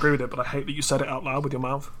works and I agree with it, but I hate that you said it out loud with your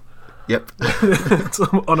mouth. Yep. It's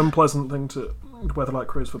an unpleasant thing to Weatherlight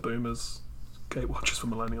crews for Boomers, Gatewatchers for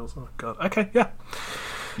Millennials. Oh god. Okay, yeah.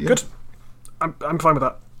 Good. I'm fine with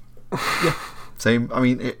that. Yeah. Same. I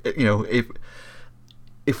mean,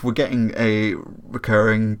 if we're getting a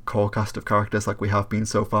recurring core cast of characters like we have been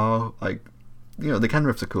so far, like, the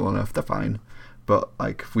Kenriths are cool enough, they're fine. But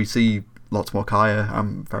like, if we see lots more Kaya,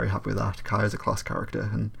 I'm very happy with that. Kaya's a class character,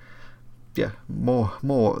 and more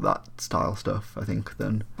of that style stuff, I think,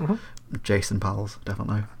 than Jason Pals,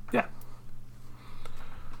 definitely. Yeah.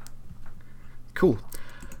 Cool.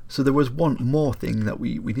 So there was one more thing that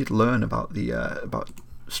we need to learn about about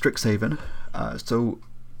Strixhaven. So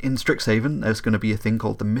in Strixhaven, there's going to be a thing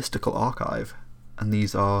called the Mystical Archive, and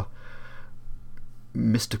these are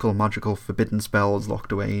mystical, magical, forbidden spells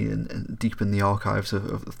locked away in deep in the archives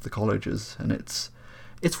of the colleges, and it's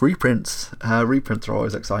reprints. Reprints are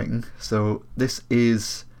always exciting. So this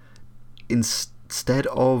is instead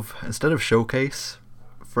of showcase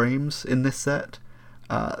frames in this set,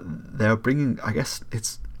 they're bringing, I guess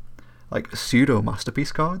it's like pseudo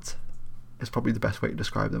masterpiece cards. Is probably the best way to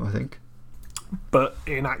describe them, I think. But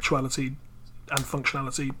in actuality and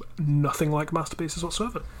functionality, nothing like masterpieces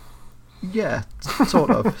whatsoever. Yeah, sort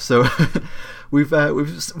of. So we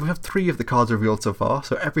have 3 of the cards revealed so far.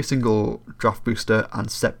 So every single draft booster and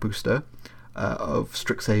set booster of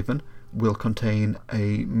Strixhaven will contain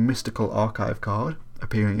a mystical archive card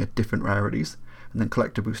appearing at different rarities, and then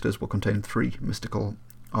collector boosters will contain 3 mystical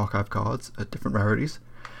archive cards at different rarities.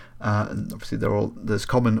 And obviously there's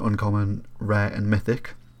common, uncommon, rare, and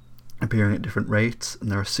mythic appearing at different rates,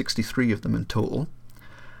 and there are 63 of them in total.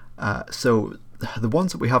 So the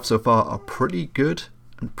ones that we have so far are pretty good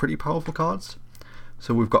and pretty powerful cards.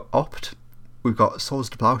 So we've got Opt, we've got Swords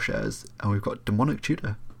to Plowshares, and we've got Demonic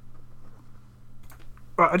Tutor.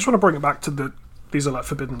 Right, I just want to bring it back to these are like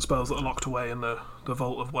forbidden spells that are locked away in the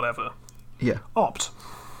vault of whatever. Yeah. Opt.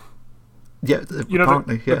 Yeah,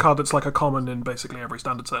 the card that's like a common in basically every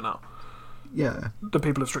standard set now. Yeah. The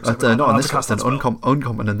people of Strixhaven Not are in allowed this to cast one. that spell.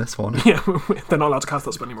 Uncommon in this one. Yeah, they're not allowed to cast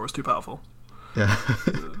that spell anymore. It's too powerful. Yeah.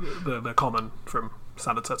 They're common from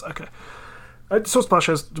standard sets. Okay. Swords to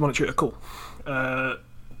Plowshares, Demonic Tutor, cool.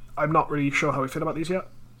 I'm not really sure how we feel about these yet.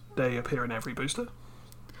 They appear in every booster,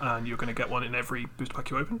 and you're going to get one in every booster pack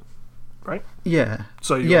you open, right? Yeah.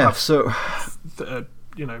 So you yeah. have, So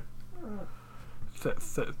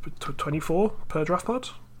 24 per draft pod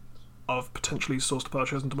of potentially Swords to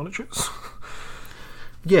Plowshares and Demonic Tutors.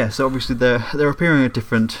 Yeah, so obviously they're appearing at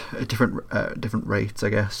different rates, I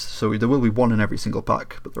guess. So there will be one in every single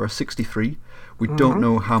pack, but there are 63. We don't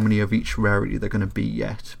know how many of each rarity they're going to be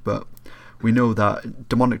yet, but we know that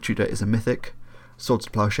Demonic Tutor is a mythic, Swords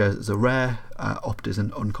to Plowshares is a rare, Opt is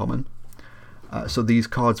an uncommon. So these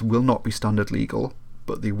cards will not be standard legal,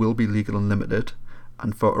 but they will be legal and limited.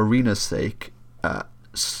 And for Arena's sake,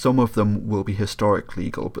 some of them will be historic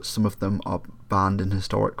legal, but some of them are banned in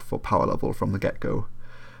historic for power level from the get-go.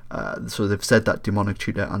 So they've said that Demonic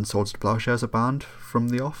Tutor and Swords to Plowshares are banned from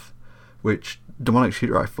the off, which Demonic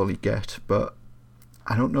Tutor I fully get, but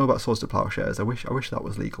I don't know about Swords to Plowshares. I wish that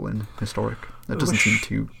was legal in historic. That doesn't seem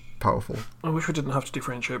too powerful. I wish we didn't have to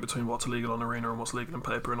differentiate between what's illegal on Arena and what's legal in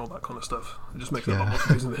paper and all that kind of stuff. It just makes it a lot more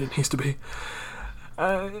confusing than it needs to be.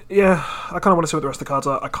 Yeah, I kind of want to see what the rest of the cards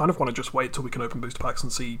are. I kind of want to just wait till we can open booster packs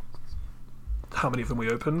and see how many of them we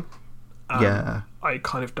open. Yeah. I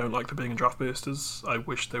kind of don't like them being in draft boosters. I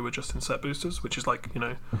wish they were just in set boosters, which is like,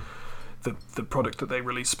 the product that they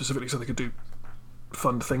released specifically so they could do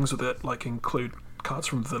fun things with it, like include cards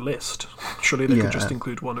from the list. Surely they could just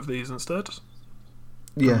include one of these instead.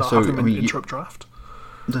 Yeah, not so have them interrupt draft.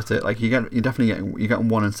 That's it. Like you're getting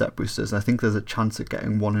one in set boosters. I think there's a chance of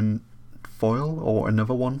getting one in foil or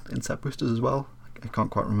another one in set boosters as well. I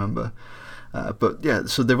can't quite remember. But yeah,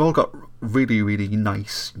 so they've all got really, really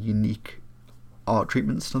nice, unique art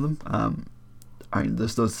treatments to them. I mean,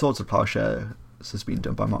 there's those Swords of Plowshare has been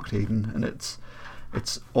done by Mark Taden, and it's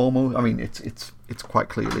almost. I mean, it's quite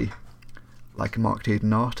clearly like a Mark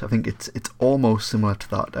Taden art. I think it's almost similar to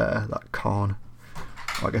that Karn.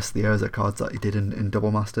 I guess the Urza cards that he did in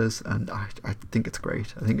Double Masters, and I think it's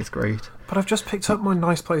great. But I've just picked up my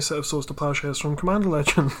nice playset of Swords to Plowshares from Commander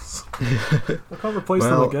Legends. I can't replace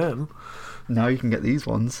them again. Now you can get these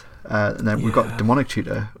ones. And then we've got Demonic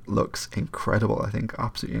Tutor. Looks incredible, I think.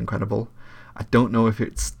 Absolutely incredible. I don't know if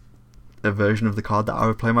it's a version of the card that I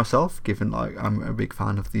would play myself, given like I'm a big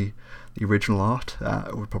fan of the original art.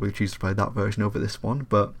 I would probably choose to play that version over this one,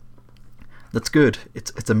 but that's good.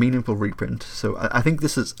 It's a meaningful reprint. So I think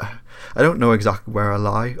this is. I don't know exactly where I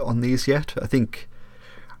lie on these yet. I think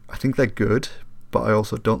they're good, but I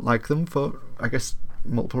also don't like them for, I guess,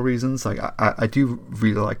 multiple reasons. Like I do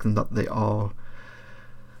really like them that they are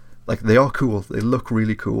cool. They look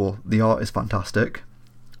really cool. The art is fantastic,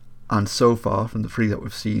 and so far from the 3 that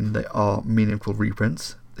we've seen, they are meaningful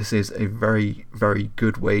reprints. This is a very, very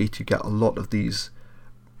good way to get a lot of these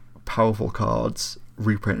powerful cards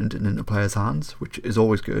reprinted and into players' hands, which is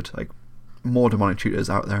always good. Like, more Demonic Tutors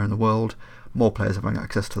out there in the world, more players having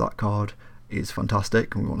access to that card is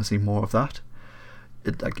fantastic, and we want to see more of that.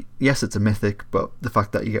 Yes, it's a mythic, but the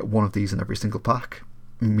fact that you get one of these in every single pack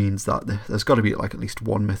means that there's got to be like at least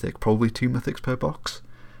one mythic, probably 2 mythics per box.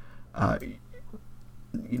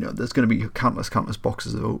 There's going to be countless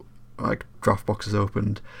boxes, like draft boxes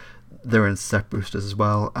opened. They're in set boosters as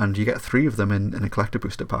well, and you get 3 of them in a collector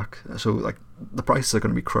booster pack. So like the prices are going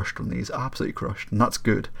to be crushed on these, absolutely crushed, and that's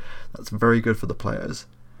good. That's very good for the players.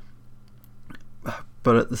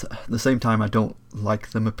 But at the same time, I don't like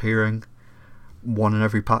them appearing one in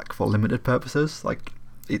every pack for limited purposes. Like,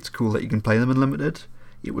 it's cool that you can play them in limited.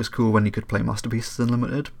 It was cool when you could play masterpieces in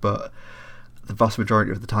limited, but the vast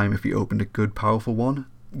majority of the time, if you opened a good, powerful one,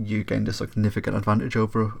 you gained a significant advantage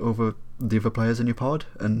over the other players in your pod.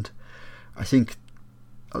 And I think,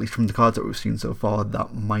 at least from the cards that we've seen so far,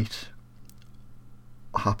 that might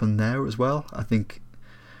happen there as well. I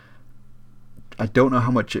don't know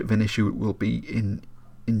how much of an issue it will be in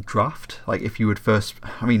draft. Like, if you would first,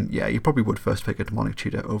 I mean, yeah, you probably would first pick a Demonic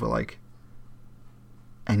Tutor over like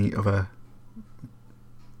any other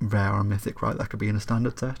rare or mythic, right? That could be in a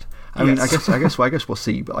standard set. I mean, I guess we'll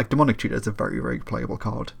see. But like, Demonic Tutor is a very, very playable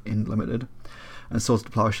card in limited, and Swords to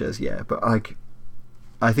Plowshares, yeah. But like,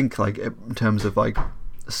 I think like in terms of like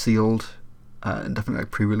sealed and definitely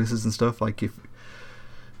like pre-releases and stuff, like if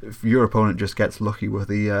your opponent just gets lucky with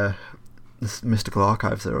the mystical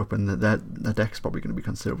archives that are open, their deck's probably going to be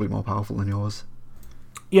considerably more powerful than yours.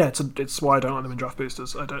 Yeah, it's why I don't like them in draft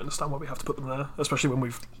boosters. I don't understand why we have to put them there, especially when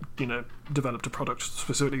we've developed a product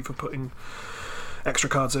specifically for putting extra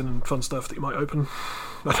cards in and fun stuff that you might open.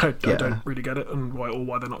 I Yeah. don't really get it, and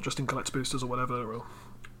why they're not just in collect boosters or whatever.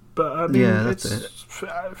 But I mean, Yeah, that's it's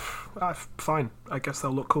fine. I guess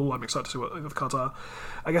they'll look cool. I'm excited to see what the other cards are.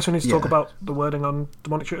 I guess we need to talk Yeah. about the wording on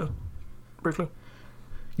Demonic Tutor briefly.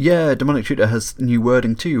 Yeah, Demonic Tutor has new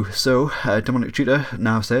wording too. So, Demonic Tutor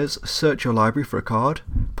now says, search your library for a card,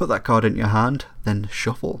 put that card in your hand, then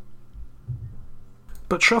shuffle.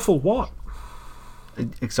 But shuffle what?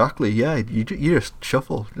 Exactly, yeah, you just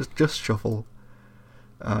shuffle. Just shuffle.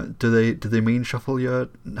 Do they mean shuffle your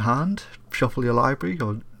hand? Shuffle your library?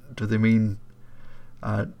 Or do they mean,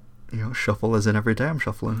 shuffle as in every day I'm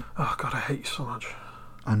shuffling? Oh god, I hate you so much.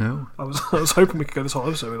 I know. I was hoping we could go this whole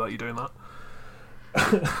episode without you doing that.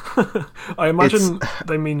 I imagine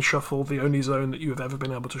they mean shuffle the only zone that you have ever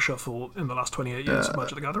been able to shuffle in the last 28 years of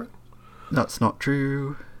Magic the Gathering. That's not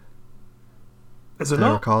true. Is it There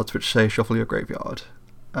are not? cards which say shuffle your graveyard.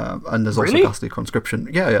 And there's also Really? Ghastly Conscription.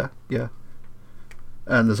 Yeah.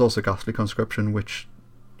 And there's also Ghastly Conscription, which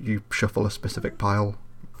you shuffle a specific pile.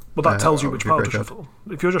 Well, that tells you out which of your pile to graveyard. shuffle.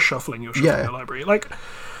 If you're just shuffling, you're shuffling Yeah. your library. Like,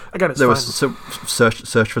 again, it's There fine. was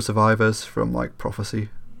Search for Survivors from like Prophecy.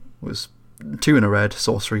 Was 2 in a red,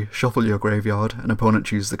 sorcery, shuffle your graveyard, an opponent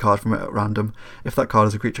chooses the card from it at random. If that card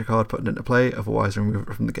is a creature card, put it into play, otherwise remove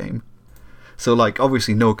it from the game. So like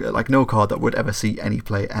obviously no card that would ever see any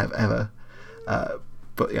play ever.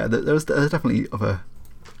 But yeah, there's definitely other.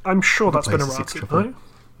 I'm sure other that's been places you erratic, could shuffle. no?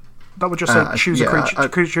 That would just say choose a yeah,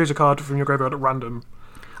 creature, choose a card from your graveyard at random.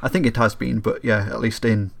 I think it has been, but yeah, at least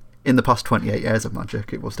in the past 28 years of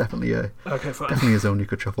Magic, it was definitely Okay, fine. a zone you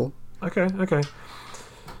could shuffle. Okay.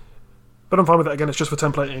 But I'm fine with it. Again, it's just for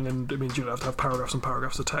templating, and it means you don't have to have paragraphs and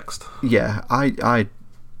paragraphs of text. Yeah, I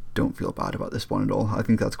don't feel bad about this one at all. I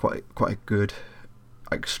think that's quite a good,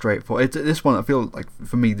 like straightforward. This one, I feel like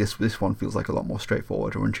for me this one feels like a lot more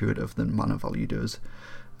straightforward or intuitive than Mana Value does,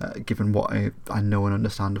 given what I know and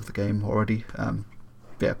understand of the game already.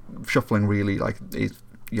 Yeah, shuffling really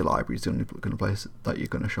your library is the only kind of place that you're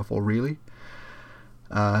going to shuffle really.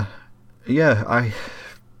 Yeah, I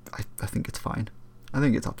think it's fine. I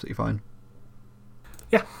think it's absolutely fine.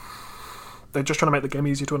 Yeah. They're just trying to make the game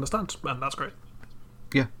easier to understand, and that's great.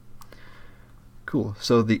 Yeah. Cool.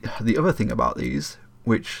 So the other thing about these,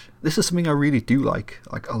 which this is something I really do like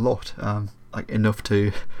a lot, like enough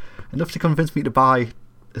to convince me to buy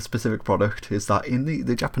a specific product, is that in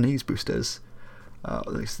the Japanese boosters, at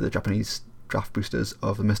least the Japanese draft boosters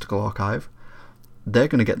of the Mystical Archive, they're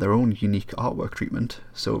going to get their own unique artwork treatment.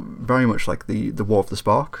 So very much like the War of the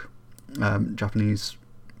Spark Japanese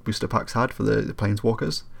booster packs had for the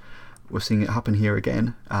Planeswalkers. We're seeing it happen here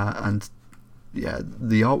again, and yeah,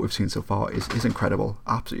 the art we've seen so far is incredible,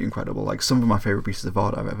 absolutely incredible. Like some of my favourite pieces of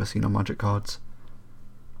art I've ever seen on Magic cards.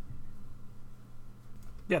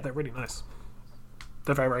 Yeah, they're really nice.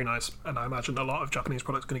 They're very, very nice, and I imagine a lot of Japanese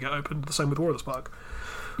products are going to get opened. The same with War of the Spark.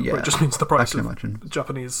 Yeah, Where it just means the price I can of imagine.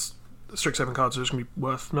 Japanese Strixhaven cards are just going to be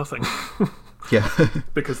worth nothing Yeah,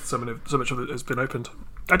 because so much of it has been opened.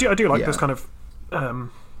 I do like Yeah. this kind of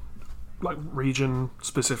like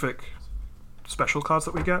region-specific special cards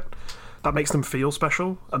that we get. That makes them feel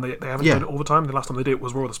special, and they haven't Yeah. done it all the time. The last time they did it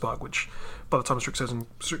was War of the Spark, which by the time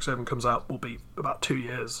Strixhaven comes out will be about 2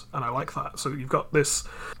 years, and I like that. So you've got this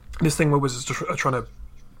thing where Wizards are trying to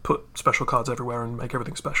put special cards everywhere and make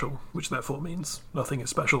everything special, which therefore means nothing is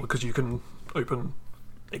special because you can open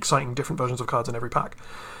exciting different versions of cards in every pack.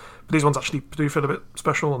 But these ones actually do feel a bit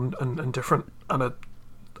special and different, and are,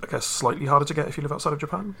 I guess, slightly harder to get if you live outside of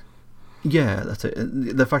Japan. yeah, that's it.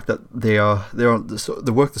 The fact that they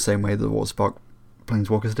work the same way the War of the Spark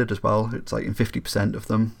Planeswalkers did as well. It's like in 50% of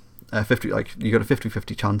them, 50 like you got a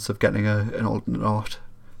 50-50 chance of getting an alternate art.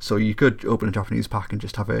 So you could open a Japanese pack and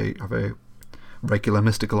just have a regular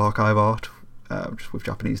Mystical Archive art, just with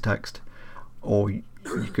Japanese text, or you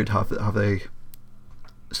could have a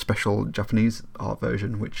special Japanese art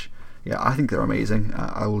version, which, yeah, I think they're amazing.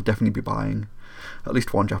 I will definitely be buying at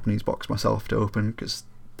least one Japanese box myself to open because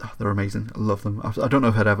they're amazing. I love them. I don't know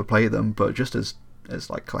if I'd ever play them, but just as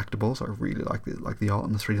like collectibles, I really like the art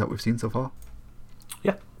on the 3 that we've seen so far.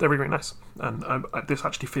 Yeah, they're really, really nice. And this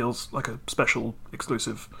actually feels like a special,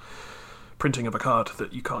 exclusive printing of a card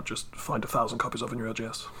that you can't just find 1,000 copies of in your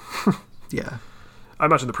LGS. Yeah. I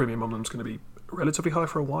imagine the premium on them is going to be relatively high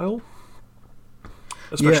for a while.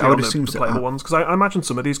 Especially I would on assume the so. playable ones. Because I imagine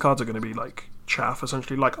some of these cards are going to be like chaff,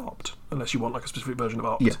 essentially, like Opt, unless you want like a specific version of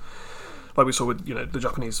Opt. Yeah. Like we saw with the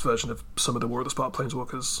Japanese version of some of the War of the Spark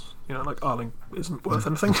Planeswalkers, like Arling isn't worth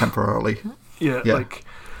anything. Temporarily. Yeah, Yeah. like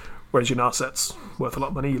whereas your Narset's worth a lot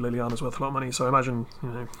of money, Liliana's worth a lot of money, so I imagine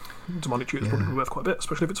Demonic Tutor's probably worth quite a bit,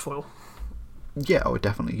 especially if it's foil. Yeah, oh,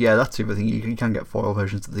 definitely. Yeah, that's the other thing. You can get foil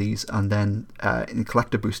versions of these, and then in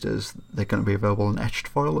collector boosters, they're going to be available in etched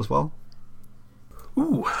foil as well.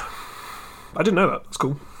 Ooh, I didn't know that. That's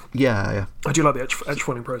cool. Yeah. I do like the edge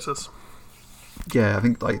foiling process. Yeah, I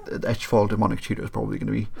think like etched foil Demonic Tutor is probably going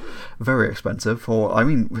to be very expensive.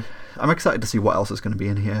 I'm excited to see what else is going to be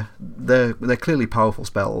in here. They're clearly powerful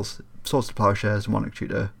spells. Swords to Plowshares, Demonic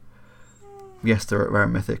Tutor. Yes, they're rare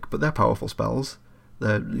and mythic, but they're powerful spells.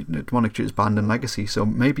 Demonic Tutor's banned in Legacy, so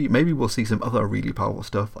maybe we'll see some other really powerful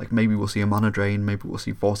stuff. Like maybe we'll see a Mana Drain, maybe we'll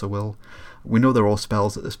see Force of Will. We know they're all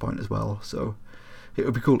spells at this point as well, so it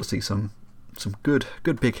would be cool to see some good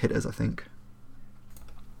big hitters, I think.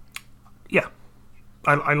 Yeah,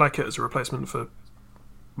 I like it as a replacement for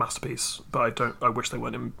Masterpiece, but I wish they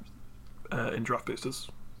weren't in draft boosters.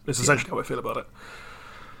 It's essentially how I feel about it.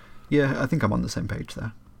 Yeah, I think I'm on the same page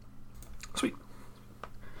there. Sweet.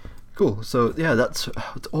 Cool. So yeah, that's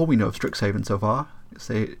all we know of Strixhaven so far.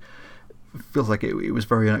 It feels like it was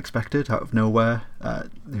very unexpected, out of nowhere.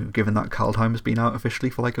 Given that Kaldheim has been out officially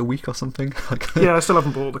for like a week or something. Yeah, I still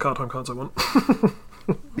haven't bought all the Kaldheim cards I want.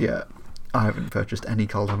 Yeah, I haven't purchased any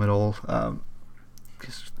Kaldheim at all.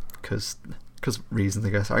 Because reasons, I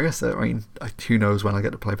guess. I mean, who knows when I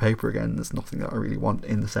get to play paper again? There's nothing that I really want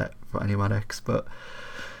in the set for any Maddox, but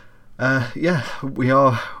yeah, we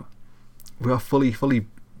are fully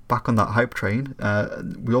back on that hype train.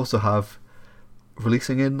 We also have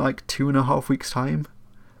releasing in like 2.5 weeks' time,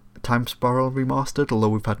 Time Spiral Remastered, although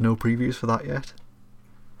we've had no previews for that yet.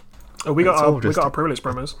 Oh, we got our pre-release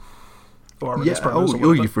promos. Or our release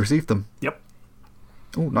promos. You've received them. Yep.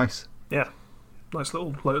 Oh, nice. Yeah. Nice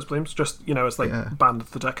little Lotus Blooms. Just, as they banned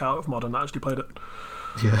the deck out of Modern, I actually played it.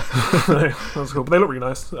 Yeah. That was cool. But they look really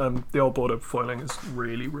nice. The old border foiling is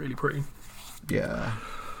really, really pretty. Yeah.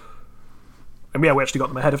 And yeah, we actually got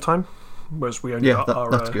them ahead of time, whereas we only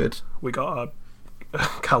got that's good. We got our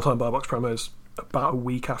Kaldheim buy box promos about a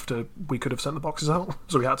week after we could have sent the boxes out,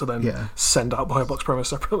 so we had to then send out buy box promos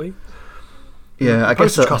separately. Yeah, I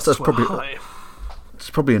guess that's probably high. It's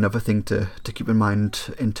probably another thing to keep in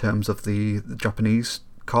mind in terms of the Japanese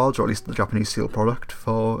cards, or at least the Japanese sealed product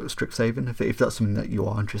for Strixhaven. If that's something that you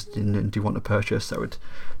are interested in and do want to purchase, I would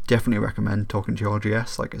definitely recommend talking to your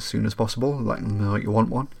GS like as soon as possible, letting them know that you want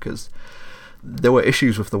one, because there were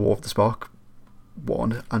issues with the War of the Spark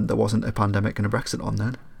one, and there wasn't a pandemic and a Brexit on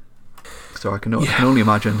then. So I can only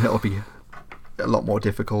imagine it'll be a lot more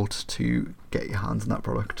difficult to get your hands on that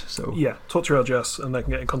product. So yeah, talk to your LGS and they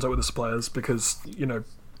can get in contact with the suppliers, because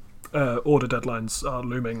order deadlines are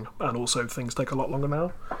looming, and also things take a lot longer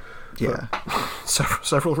now. Yeah,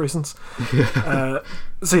 several reasons. Yeah.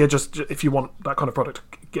 So yeah, just if you want that kind of product,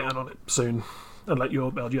 get in on it soon. And let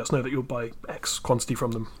your LGS know that you'll buy X quantity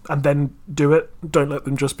from them. And then do it. Don't let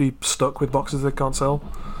them just be stuck with boxes they can't sell.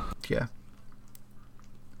 Yeah.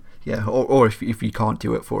 Yeah, or if you can't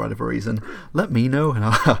do it for whatever reason, let me know and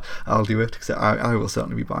I'll do it. Because I will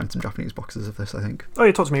certainly be buying some Japanese boxes of this, I think. Oh,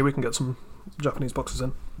 you talk to me, we can get some Japanese boxes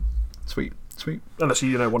in. Sweet. Unless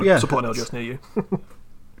you want to support an LGS near you.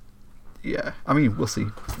 Yeah, I mean, we'll see.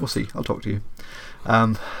 I'll talk to you.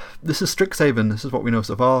 This is Strixhaven. This is what we know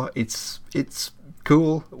so far. It's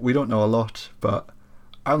cool. We don't know a lot, but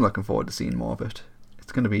I'm looking forward to seeing more of it.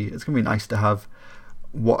 It's gonna be nice to have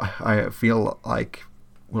what I feel like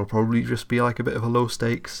will probably just be like a bit of a low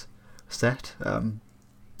stakes set.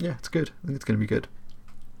 Yeah, it's good. I think it's gonna be good.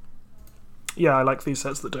 Yeah, I like these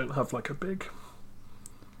sets that don't have like a big,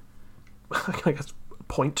 I guess,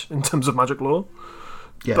 point in terms of Magic lore.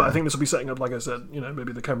 Yeah. But I think this will be setting up, like I said,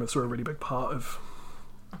 maybe the Khemriths are a really big part of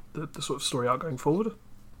the sort of story arc going forward.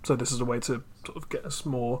 So this is a way to sort of get us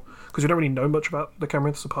more, because we don't really know much about the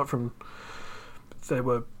Khemriths apart from their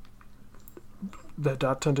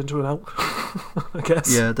dad turned into an elk, I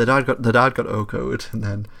guess. Yeah, the dad got O-code, and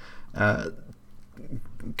then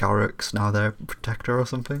Garruk's now their protector or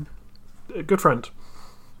something. A good friend.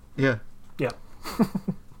 Yeah. Yeah.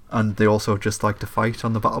 And they also just like to fight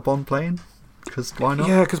on the Battlebond plane. Because why not?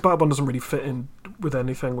 Yeah, because Battlebond doesn't really fit in with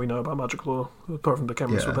anything we know about Magic lore, apart from the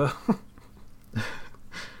Khemriths were there.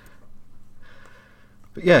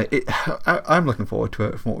 But yeah, I'm looking forward to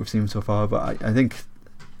it from what we've seen so far, but I think,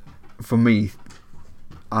 for me,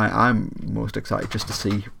 I'm most excited just to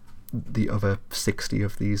see the other 60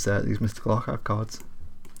 of these Mystical Archive cards.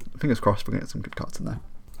 Fingers crossed we're going to get some good cards in there.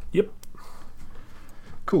 Yep.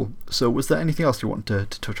 Cool. So was there anything else you want to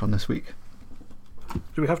touch on this week?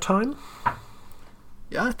 Do we have time?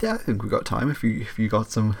 Yeah, I think we've got time. If you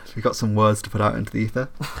got some words to put out into the ether.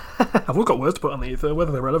 I've all got words to put on the ether,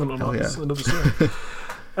 whether they're relevant or not is another story.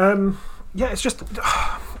 Yeah, it's just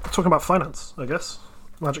talking about finance, I guess.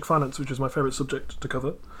 Magic finance, which is my favourite subject to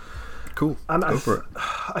cover. Cool. And Go for it.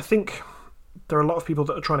 I think there are a lot of people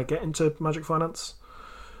that are trying to get into Magic Finance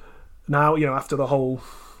now. After the whole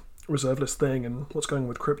reserve list thing and what's going on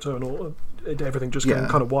with crypto and all everything just going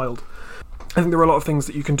kind of wild. I think there are a lot of things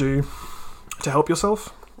that you can do to help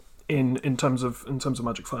yourself in terms of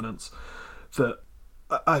Magic Finance that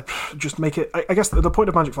I just make it. I guess the point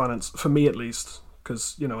of Magic Finance, for me at least,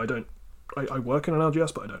 because I work in an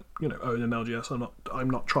LGS, but I don't own an LGS. I'm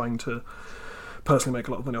not trying to personally make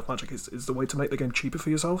a lot of money off Magic. Is the way to make the game cheaper for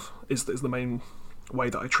yourself is the main way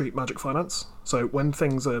that I treat Magic Finance. So when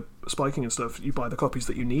things are spiking and stuff, you buy the copies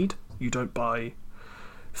that you need. You don't buy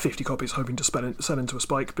 50 copies hoping to sell into a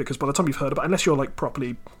spike, because by the time you've heard about, unless you're like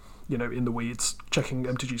properly in the weeds checking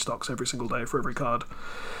MTG stocks every single day for every card,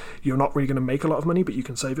 you're not really going to make a lot of money, but you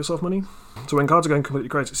can save yourself money. So when cards are going completely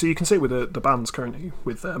crazy, so you can see it with the bans currently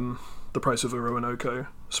with the price of Uro and Oko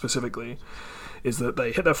specifically, is that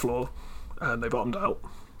they hit their floor and they bottomed out,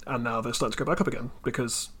 and now they're starting to go back up again,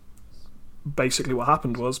 because basically what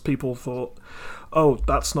happened was people thought, oh,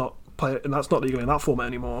 that's not legal in that format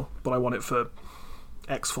anymore, but I want it for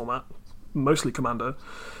X format, mostly Commander,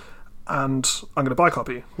 and I'm going to buy a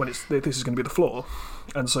copy when this is going to be the floor,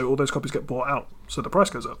 and so all those copies get bought out, so the price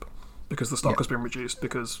goes up because the stock has been reduced,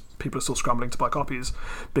 because people are still scrambling to buy copies,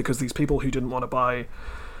 because these people who didn't want to buy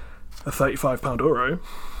a £35 Uro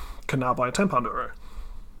can now buy a £10 Uro.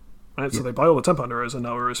 Right? So they buy all the £10 Euros, and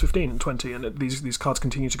now Uro is 15 and 20, and these cards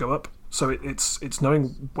continue to go up. So it's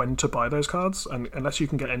knowing when to buy those cards, and unless you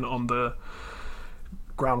can get in on the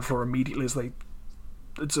ground floor immediately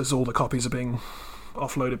as all the copies are being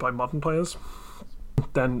offloaded by modern players,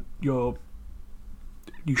 then you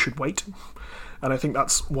should wait. And I think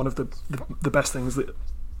that's one of the best things that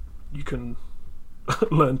you can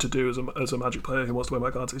learn to do as a Magic player who wants to play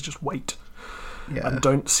my cards, is just wait. And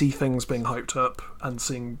don't see things being hyped up and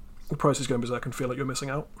seeing the prices going berserk and feel like you're missing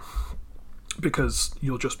out, because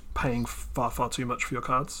you're just paying far, far too much for your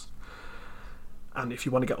cards. And if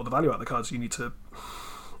you want to get all the value out of the cards, you need to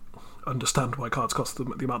understand why cards cost the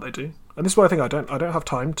amount they do. And this is why I think I don't have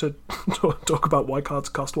time to talk about why cards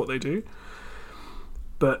cost what they do.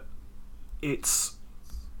 But it's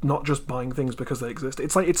not just buying things because they exist.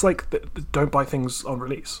 It's like don't buy things on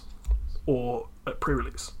release or at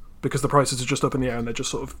pre-release, because the prices are just up in the air and they're just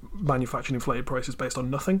sort of manufactured inflated prices based on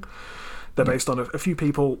nothing. They're based on a few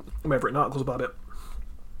people may have written articles about it,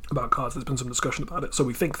 about cards. There's been some discussion about it. So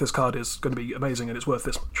we think this card is going to be amazing and it's worth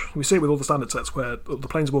this much. We see it with all the standard sets where the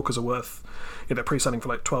Planeswalkers are worth, they're pre-selling for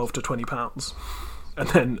like £12 to £20, and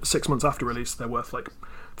then 6 months after release they're worth like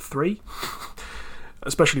 £3.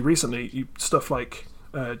 Especially recently, stuff like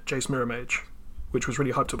Jace Mirror Mage, which was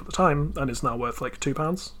really hyped up at the time and is now worth like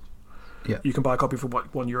 £2. You can buy a copy for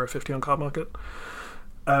what, €1.50 on Card Market,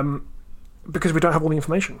 because we don't have all the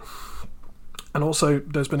information. And also,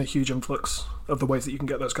 there's been a huge influx of the ways that you can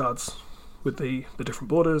get those cards with the different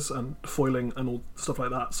borders and foiling and all stuff like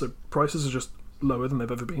that. So prices are just lower than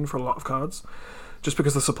they've ever been for a lot of cards, just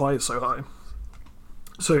because the supply is so high.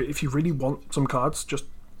 So if you really want some cards, just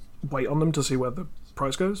wait on them to see where the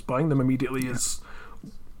price goes. Buying them immediately is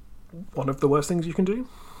one of the worst things you can do,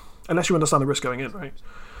 unless you understand the risk going in, right?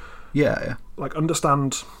 Yeah. Like,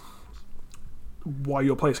 understand why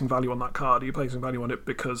you're placing value on that card. Are you placing value on it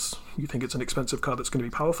because you think it's an expensive card that's going to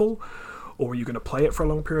be powerful, or are you going to play it for a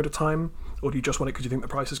long period of time, or do you just want it because you think the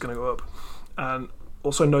price is going to go up? And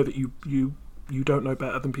also know that you don't know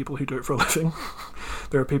better than people who do it for a living.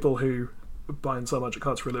 There are people who buy and sell Magic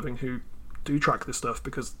cards for a living who do track this stuff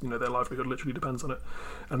because their livelihood literally depends on it.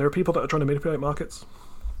 And there are people that are trying to manipulate markets,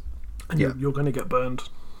 and you're going to get burned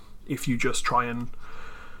if you just try and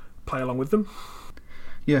play along with them.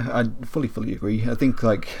 Yeah, I fully agree. I think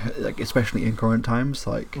like especially in current times,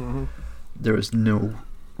 there is no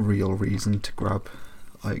real reason to grab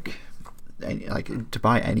to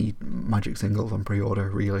buy any Magic singles on pre-order,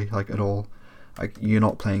 really, at all. You're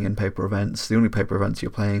not playing in paper events. The only paper events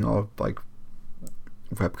you're playing are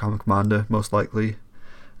Webcam Commander, most likely.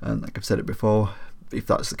 And I've said it before, if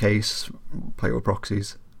that's the case, play with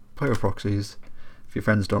proxies. If your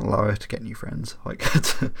friends don't allow it, get new friends.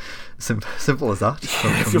 It's simple as that.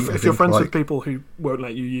 If you're friends with people who won't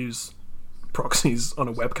let you use proxies on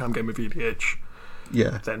a webcam game with EDH,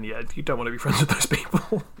 then you don't want to be friends with those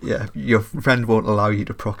people. Yeah, your friend won't allow you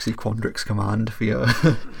to proxy Quandrix Command for your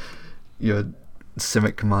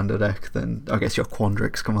Simic Commander deck, then I guess your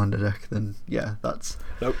Quandrix Commander deck, then it's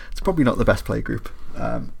probably not the best play group.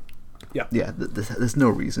 There's no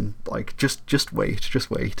reason. Just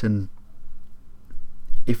wait, and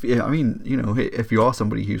if you are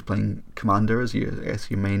somebody who's playing Commander as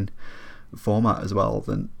your main format as well,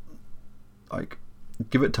 then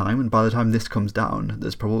give it time, and by the time this comes down,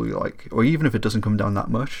 there's probably like, or even if it doesn't come down that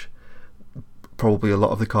much, probably a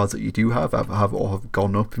lot of the cards that you do have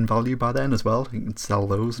gone up in value by then as well. You can sell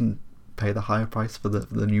those and pay the higher price for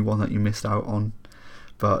the new one that you missed out on.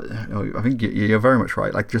 But I think you're very much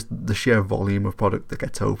right. Like, just the sheer volume of product that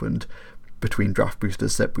gets opened between draft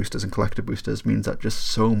boosters, set boosters, and collector boosters means that just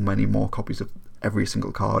so many more copies of every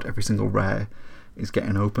single card, every single rare, is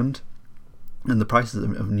getting opened, and the prices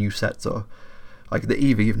of new sets are like,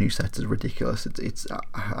 the EV of new sets is ridiculous.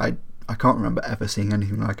 I can't remember ever seeing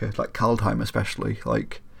anything like it. Like Kaldheim especially,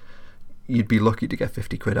 like, you'd be lucky to get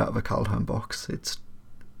 50 quid out of a Kaldheim box. It's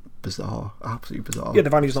bizarre, absolutely bizarre. Yeah, the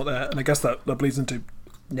value's not there, and I guess that bleeds into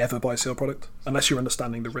never buy sealed product unless you're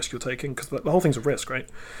understanding the risk you're taking, because the whole thing's a risk, right?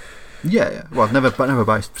 Yeah. Well, never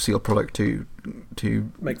buy sealed product to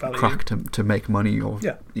make value, crack to make money, or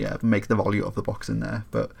make the value of the box in there.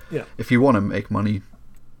 But yeah, if you want to make money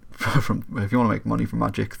from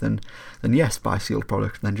Magic, then yes, buy sealed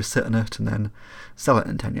product, and then just sit on it and then sell it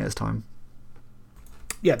in 10 years' time.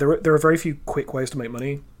 Yeah, there are very few quick ways to make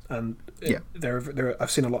money, and I've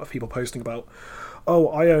seen a lot of people posting about, oh,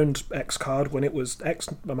 I owned X card when it was X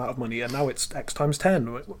amount of money, and now it's X times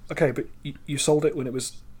 10. Okay, but you sold it when it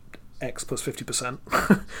was X plus 50%.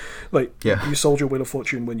 You sold your Wheel of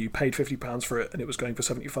Fortune when you paid £50 for it and it was going for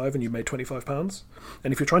 75 and you made £25.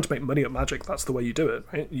 And if you're trying to make money at Magic, that's the way you do it,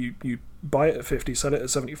 right? You buy it at 50, sell it at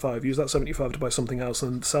 75, use that 75 to buy something else,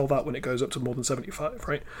 and sell that when it goes up to more than 75,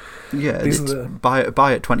 right? Yeah,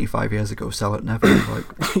 buy it 25 years ago, sell it never.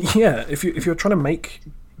 Like. Yeah, if you're trying to make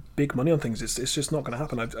big money on things, it's just not going to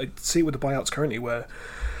happen. I see it with the buyouts currently, where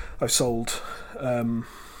I've sold.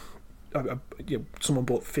 Someone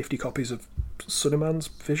bought 50 copies of Sudaman's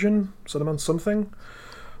Vision, Sudaman something,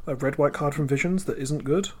 a red-white card from Visions that isn't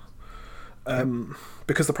good,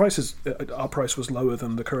 because the price is, our price was lower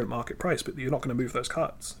than the current market price, but you're not going to move those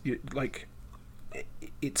cards.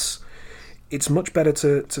 It's much better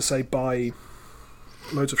to say buy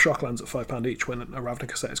loads of Shocklands at £5 each when a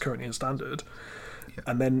Ravnica set is currently in standard,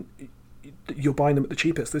 and then you're buying them at the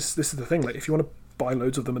cheapest. This is the thing. Like, if you want to buy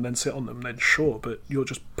loads of them and then sit on them, then sure, but you're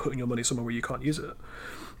just putting your money somewhere where you can't use it.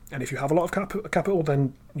 And if you have a lot of capital,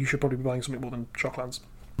 then you should probably be buying something more than Shocklands.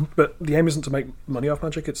 But the aim isn't to make money off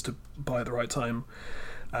Magic, it's to buy at the right time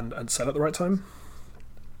and sell at the right time.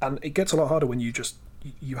 And it gets a lot harder when you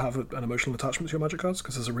have an emotional attachment to your Magic cards,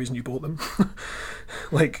 because there's a reason you bought them.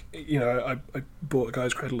 I bought a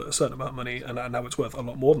Guy's Cradle at a certain amount of money, and now it's worth a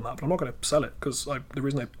lot more than that, but I'm not going to sell it, because the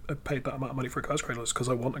reason I paid that amount of money for a Guy's Cradle is because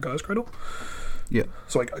I want a Guy's Cradle. Yeah.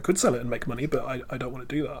 So I could sell it and make money, but I don't want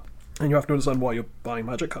to do that. And you have to understand why you're buying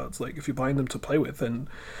Magic cards. Like, if you're buying them to play with, then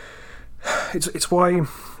it's why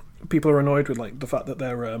people are annoyed with, like, the fact that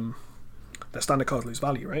their standard cards lose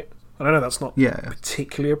value, right? And I know that's not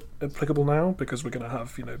particularly applicable now, because we're going to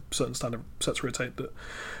have, certain standard sets rotate that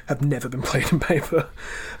have never been played in paper.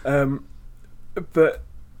 But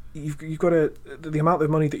you've got to, the amount of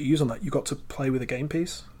money that you use on that, you've got to play with a game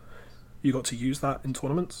piece. You've got to use that in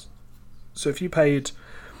tournaments. So if you paid,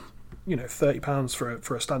 £30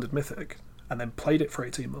 for a standard mythic, and then played it for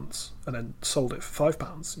 18 months, and then sold it for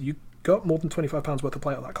 £5, you got more than £25 worth of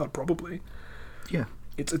play out of that card, probably. Yeah.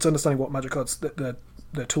 It's understanding what Magic cards,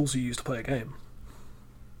 they're tools you use to play a game.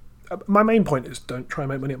 My main point is, don't try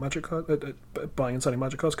and make money at Magic cards, buying and selling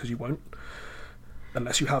Magic cards, because you won't,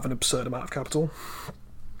 unless you have an absurd amount of capital.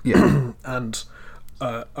 Yeah. And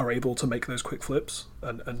are able to make those quick flips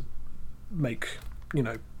and make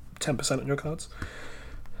 10% on your cards,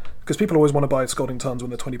 because people always want to buy Scalding Tons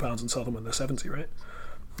when they're £20 and sell them when they're 70, right?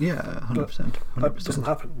 Yeah, 100%. That doesn't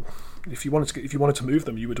happen. If you wanted to move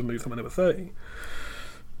them, you would have moved them when they were 30.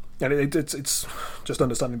 And it's just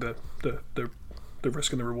understanding the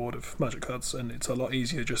risk and the reward of Magic cards, and it's a lot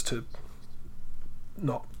easier just to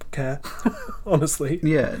not care, honestly.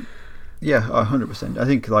 Yeah, 100%. I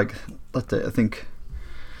think, like, that's it. I think,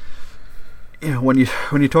 when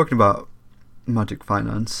you're talking about Magic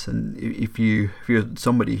finance, and if you're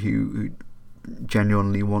somebody who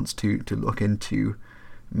genuinely wants to look into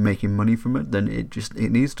making money from it, then it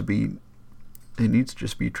needs to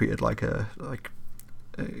just be treated like a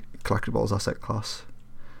collectibles asset class,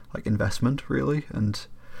 like investment, really. And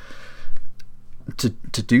to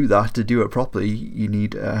do it properly, you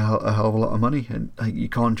need a hell of a lot of money, and you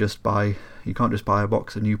can't just buy a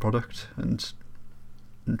box of new product and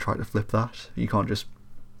try to flip that. You can't just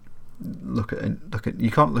you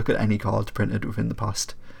can't look at any cards printed within the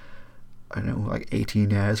past, I don't know, like 18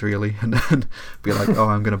 years, really, and then be like, oh,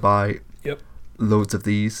 I'm going to buy loads of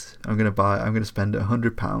these. I'm going to spend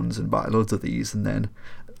 £100 and buy loads of these, and then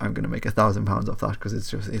I'm going to make £1,000 off that, because it's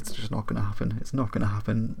just not going to happen. It's not going to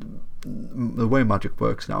happen. The way Magic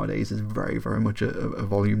works nowadays is very, very much a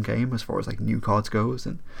volume game as far as like new cards goes,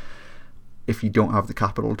 and if you don't have the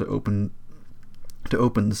capital to open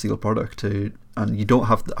the sealed product and you don't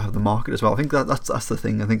have the market as well. I think that's the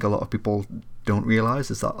thing. I think a lot of people don't realize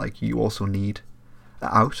is that like you also need an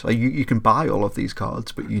out. Like you can buy all of these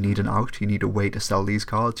cards, but you need an out. You need a way to sell these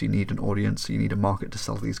cards. You need an audience. You need a market to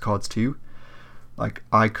sell these cards to. Like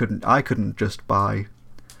I couldn't just buy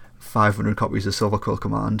 500 copies of Silver Quill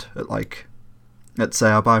Command at like, let's say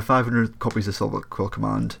I buy 500 copies of Silver Quill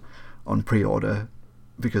Command on pre-order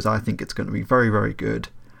because I think it's going to be very, very good.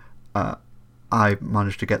 I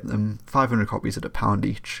managed to get them 500 copies at £1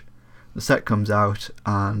 each. The set comes out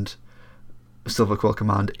and Silver Quill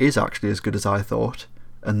Command is actually as good as I thought,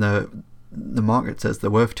 and the market says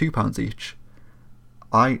they're worth £2 each.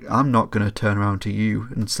 I'm not going to turn around to you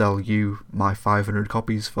and sell you my 500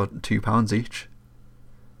 copies for £2 each.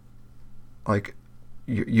 Like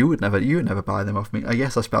you would never buy them off me. I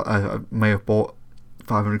guess I may have bought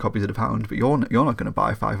 500 copies at £1, but you're not going to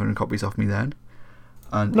buy 500 copies off me then.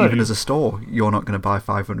 And no, even as a store, you're not going to buy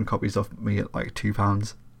 500 copies off me at like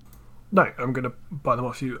 £2. No, I'm going to buy them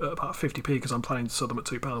off you at about 50p because I'm planning to sell them at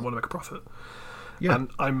 £2 and want to make a profit. Yeah.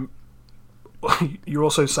 And you're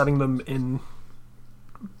also selling them in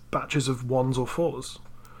batches of 1s or 4s.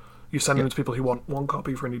 You're sending them to people who want 1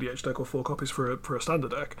 copy for an EDH deck or 4 copies for a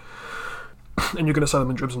standard deck. And you're going to sell them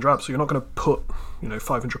in dribs and drabs, so you're not going to put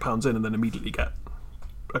 £500 in and then immediately get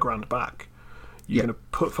 £1,000 back. You're going to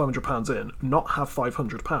put £500 in, not have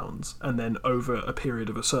 £500, and then over a period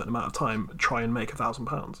of a certain amount of time try and make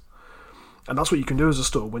 £1,000. And that's what you can do as a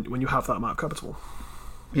store when you have that amount of capital.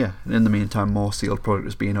 Yeah, and in the meantime, more sealed product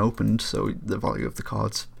is being opened, so the value of the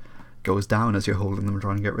cards goes down as you're holding them and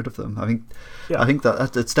trying to get rid of them. I think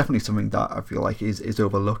that it's definitely something that I feel like is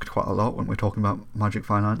overlooked quite a lot when we're talking about Magic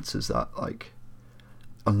Finance. Is that like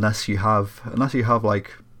unless you have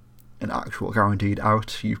like an actual guaranteed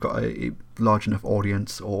out, you've got a large enough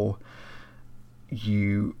audience, or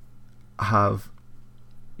you've got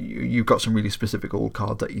some really specific old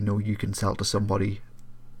card that you know you can sell to somebody,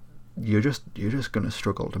 you're just going to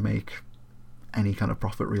struggle to make any kind of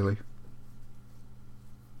profit, really.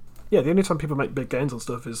 Yeah, the only time people make big gains on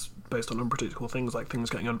stuff is based on unpredictable things, like things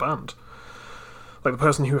getting unbanned. Like the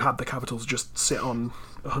person who had the capital to just sit on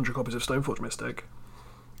 100 copies of Stoneforge Mystic,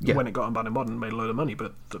 when it got unbanned in Modern, made a load of money,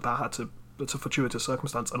 but it's a fortuitous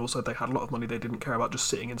circumstance, and also they had a lot of money they didn't care about just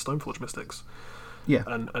sitting in Stoneforge Mystics. Yeah.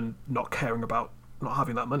 And not caring about not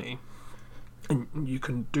having that money. And you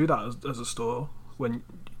can do that as a store when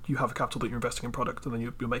you have a capital that you're investing in product and then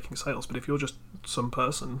you're making sales. But if you're just some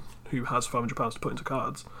person who has £500 to put into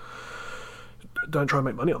cards, don't try and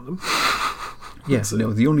make money on them. Yeah,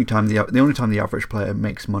 no. The only time the average player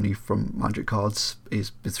makes money from Magic cards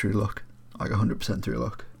is through luck, like 100% through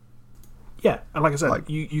luck. Yeah, and like I said,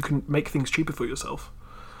 you can make things cheaper for yourself.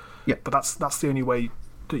 Yeah, but that's the only way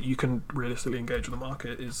that you can realistically engage with the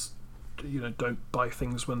market is, don't buy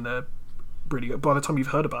things when they're really good. By the time you've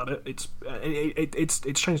heard about it, it's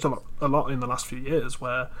changed a lot in the last few years,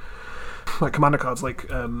 where like commander cards like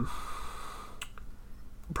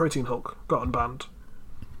Protein Hulk got unbanned,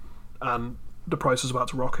 and the price was about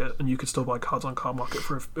to rocket, and you could still buy cards on Card Market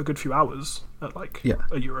for a good few hours at like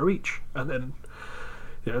 €1 each, and then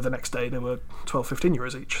the next day they were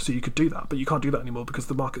 €12-15 each. So you could do that, but you can't do that anymore because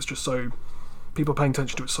the market's just so, people are paying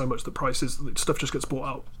attention to it so much that stuff just gets bought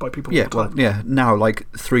out by people all the time. Well, now like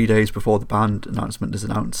 3 days before the ban announcement is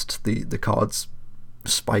announced, the cards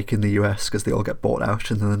spike in the US because they all get bought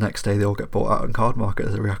out, and then the next day they all get bought out on Card Market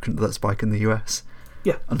as a reaction to that spike in the US.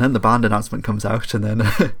 Yeah. And then the banned announcement comes out, and then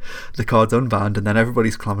the card's unbanned, and then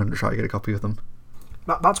everybody's clamouring to try to get a copy of them.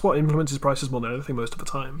 That's what influences prices more than anything most of the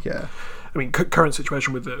time. Yeah. I mean, current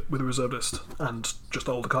situation with the reserve list and just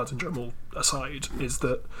older cards in general aside is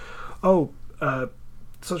that,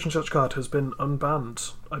 such and such card has been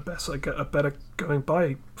unbanned. I better go and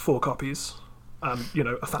buy 4 copies. And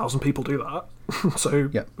 1,000 people do that. So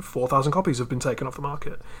 4,000 copies have been taken off the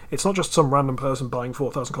market. It's not just some random person buying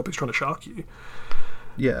 4,000 copies trying to shark you.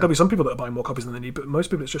 Yeah. There'll be some people that are buying more copies than they need, but most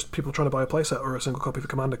people it's just people trying to buy a playset or a single copy of a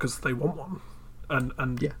Commander because they want one.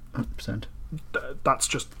 And yeah, 100%. That's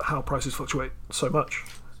just how prices fluctuate so much.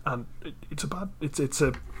 And it's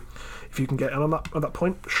if you can get in on that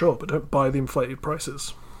point, sure, but don't buy the inflated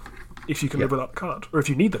prices. If you can live without the card, or if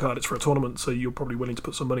you need the card, it's for a tournament, so you're probably willing to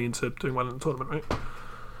put some money into doing well in the tournament, right?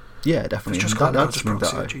 Yeah, definitely. It's just that's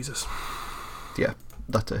proxy, Jesus. Yeah,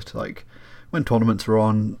 that's it. Like when tournaments are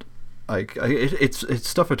on, like it's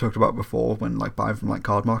stuff I talked about before when like buying from like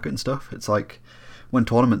Card Market and stuff. It's like when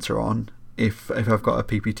tournaments are on, if I've got a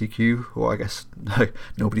PPTQ, or I guess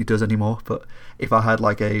nobody does anymore, but if I had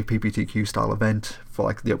like a PPTQ style event for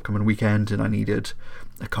like the upcoming weekend and I needed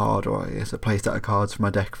a card, or I guess a play set of cards for my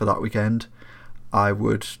deck for that weekend, I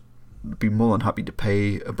would be more than happy to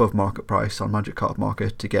pay above market price on Magic Card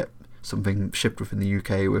Market to get something shipped within the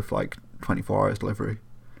UK with like 24 hours delivery.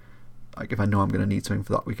 Like if I know I'm going to need something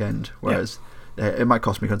for that weekend, whereas it might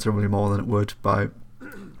cost me considerably more than it would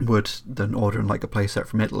than ordering like a playset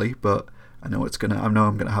from Italy, but I know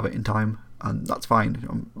I'm gonna have it in time, and that's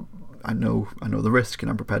fine. I know the risk, and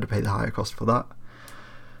I'm prepared to pay the higher cost for that.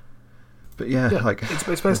 But like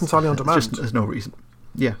it's based entirely on demand. There's no reason.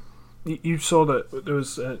 Yeah. You saw that there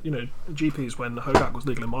was GPs when Hogaak was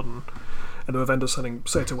legal in Modern, and there were vendors selling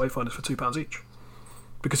Sato Wayfinders for £2 each.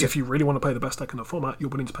 Because if you really want to play the best deck in the format, you're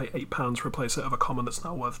willing to pay £8 for a playset of a common that's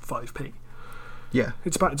now worth 5p. Yeah.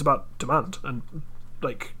 It's about demand, and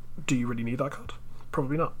like, do you really need that card?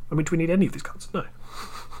 Probably not. I mean, do we need any of these cards? No.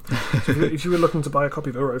 So if you were looking to buy a copy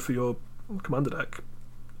of Uro for your Commander deck,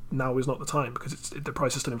 now is not the time, because the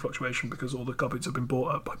price is still in fluctuation because all the copies have been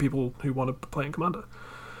bought up by people who want to play in Commander.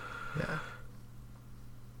 Yeah.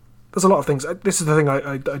 There's a lot of things. This is the thing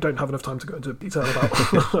I don't have enough time to go into detail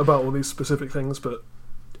about about all these specific things, but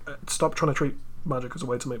stop trying to treat Magic as a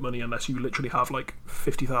way to make money unless you literally have like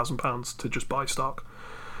 £50,000 to just buy stock,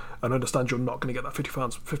 and understand you're not going to get that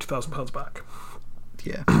 £50,000 back.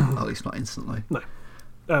 Yeah, at least not instantly. No.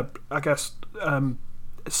 I guess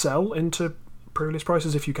sell into pre-release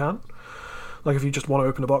prices if you can. Like if you just want to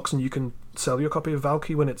open a box and you can sell your copy of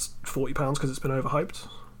Valky when it's £40 because it's been overhyped,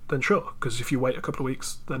 then sure. Because if you wait a couple of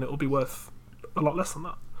weeks, then it'll be worth a lot less than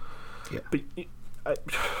that. Yeah. But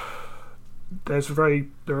there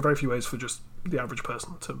are very few ways for just the average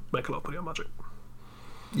person to make a lot of money on Magic.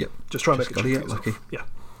 Yep. Just try and make it cheap. Lucky. Yeah.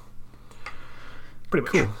 Pretty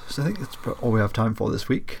much. Cool. So I think that's all we have time for this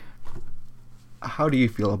week. How do you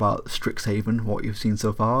feel about Strixhaven, what you've seen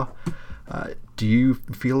so far? Do you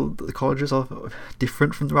feel that the colleges are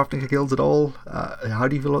different from the Ravnica guilds at all? How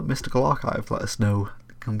do you feel about Mystical Archive? Let us know.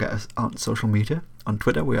 Come get us on social media. On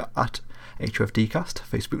Twitter, we are at HOFDcast,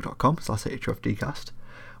 facebook.com/HOFDcast.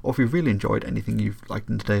 Or if you've really enjoyed anything you've liked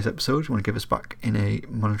in today's episode, you want to give us back in a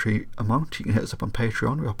monetary amount, you can hit us up on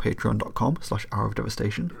Patreon. We are patreon.com/Hour of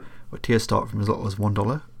Devastation, where tiers start from as little as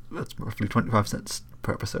 $1. That's roughly 25 cents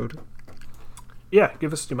per episode. Yeah,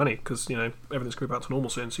 give us your money, because everything's going back to normal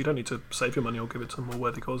soon, so you don't need to save your money or give it to more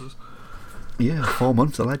worthy causes. Yeah, 4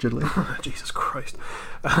 months allegedly. Jesus Christ.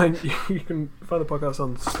 And you can find the podcast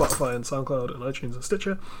on Spotify and SoundCloud and iTunes and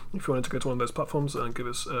Stitcher. If you wanted to go to one of those platforms and give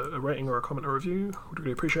us a rating or a comment or review, we'd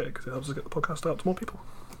really appreciate it, because it helps us get the podcast out to more people.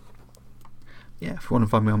 Yeah, if you want to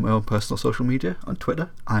find me on my own personal social media, on Twitter,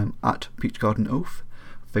 I'm at PeachGardenOath.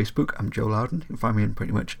 Facebook, I'm Joe Loudon. You can find me in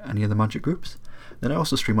pretty much any of the Magic groups. Then I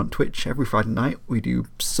also stream on Twitch every Friday night. We do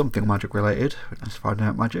something Magic related, that's Friday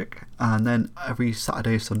Night Magic. And then every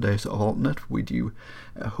Saturday, Sunday, sort of alternate, we do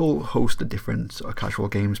a whole host of different sort of casual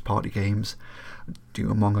games, party games. We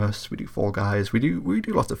do Among Us, we do Fall Guys, we do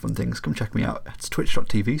lots of fun things. Come check me out. It's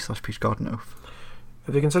twitch.tv/PeachGardenOath.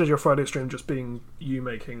 Have you considered your Friday stream just being you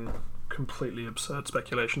making completely absurd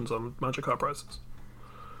speculations on Magic card prices?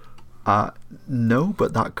 No,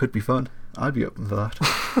 but that could be fun. I'd be open for that.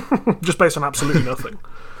 Just based on absolutely nothing.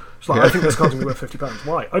 It's like, I think this card's going to be worth £50.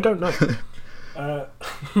 Why? I don't know.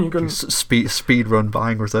 You can speed run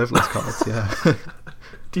buying reserve list cards. Yeah.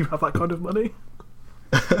 Do you have that kind of money?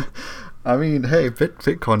 I mean, hey,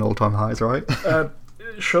 Bitcoin all-time highs, right?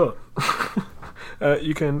 Sure.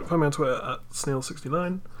 You can find me on Twitter at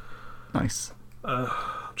Snail69. Nice.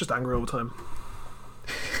 Just angry all the time.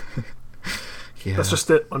 Yeah. That's just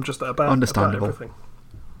it. I'm just about everything.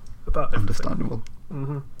 About everything. Understandable.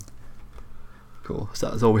 Mm-hmm. Cool. So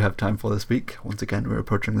that's all we have time for this week. Once again, we're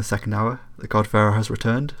approaching the second hour. The Godfarer has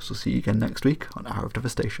returned, so see you again next week on Hour of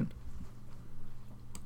Devastation.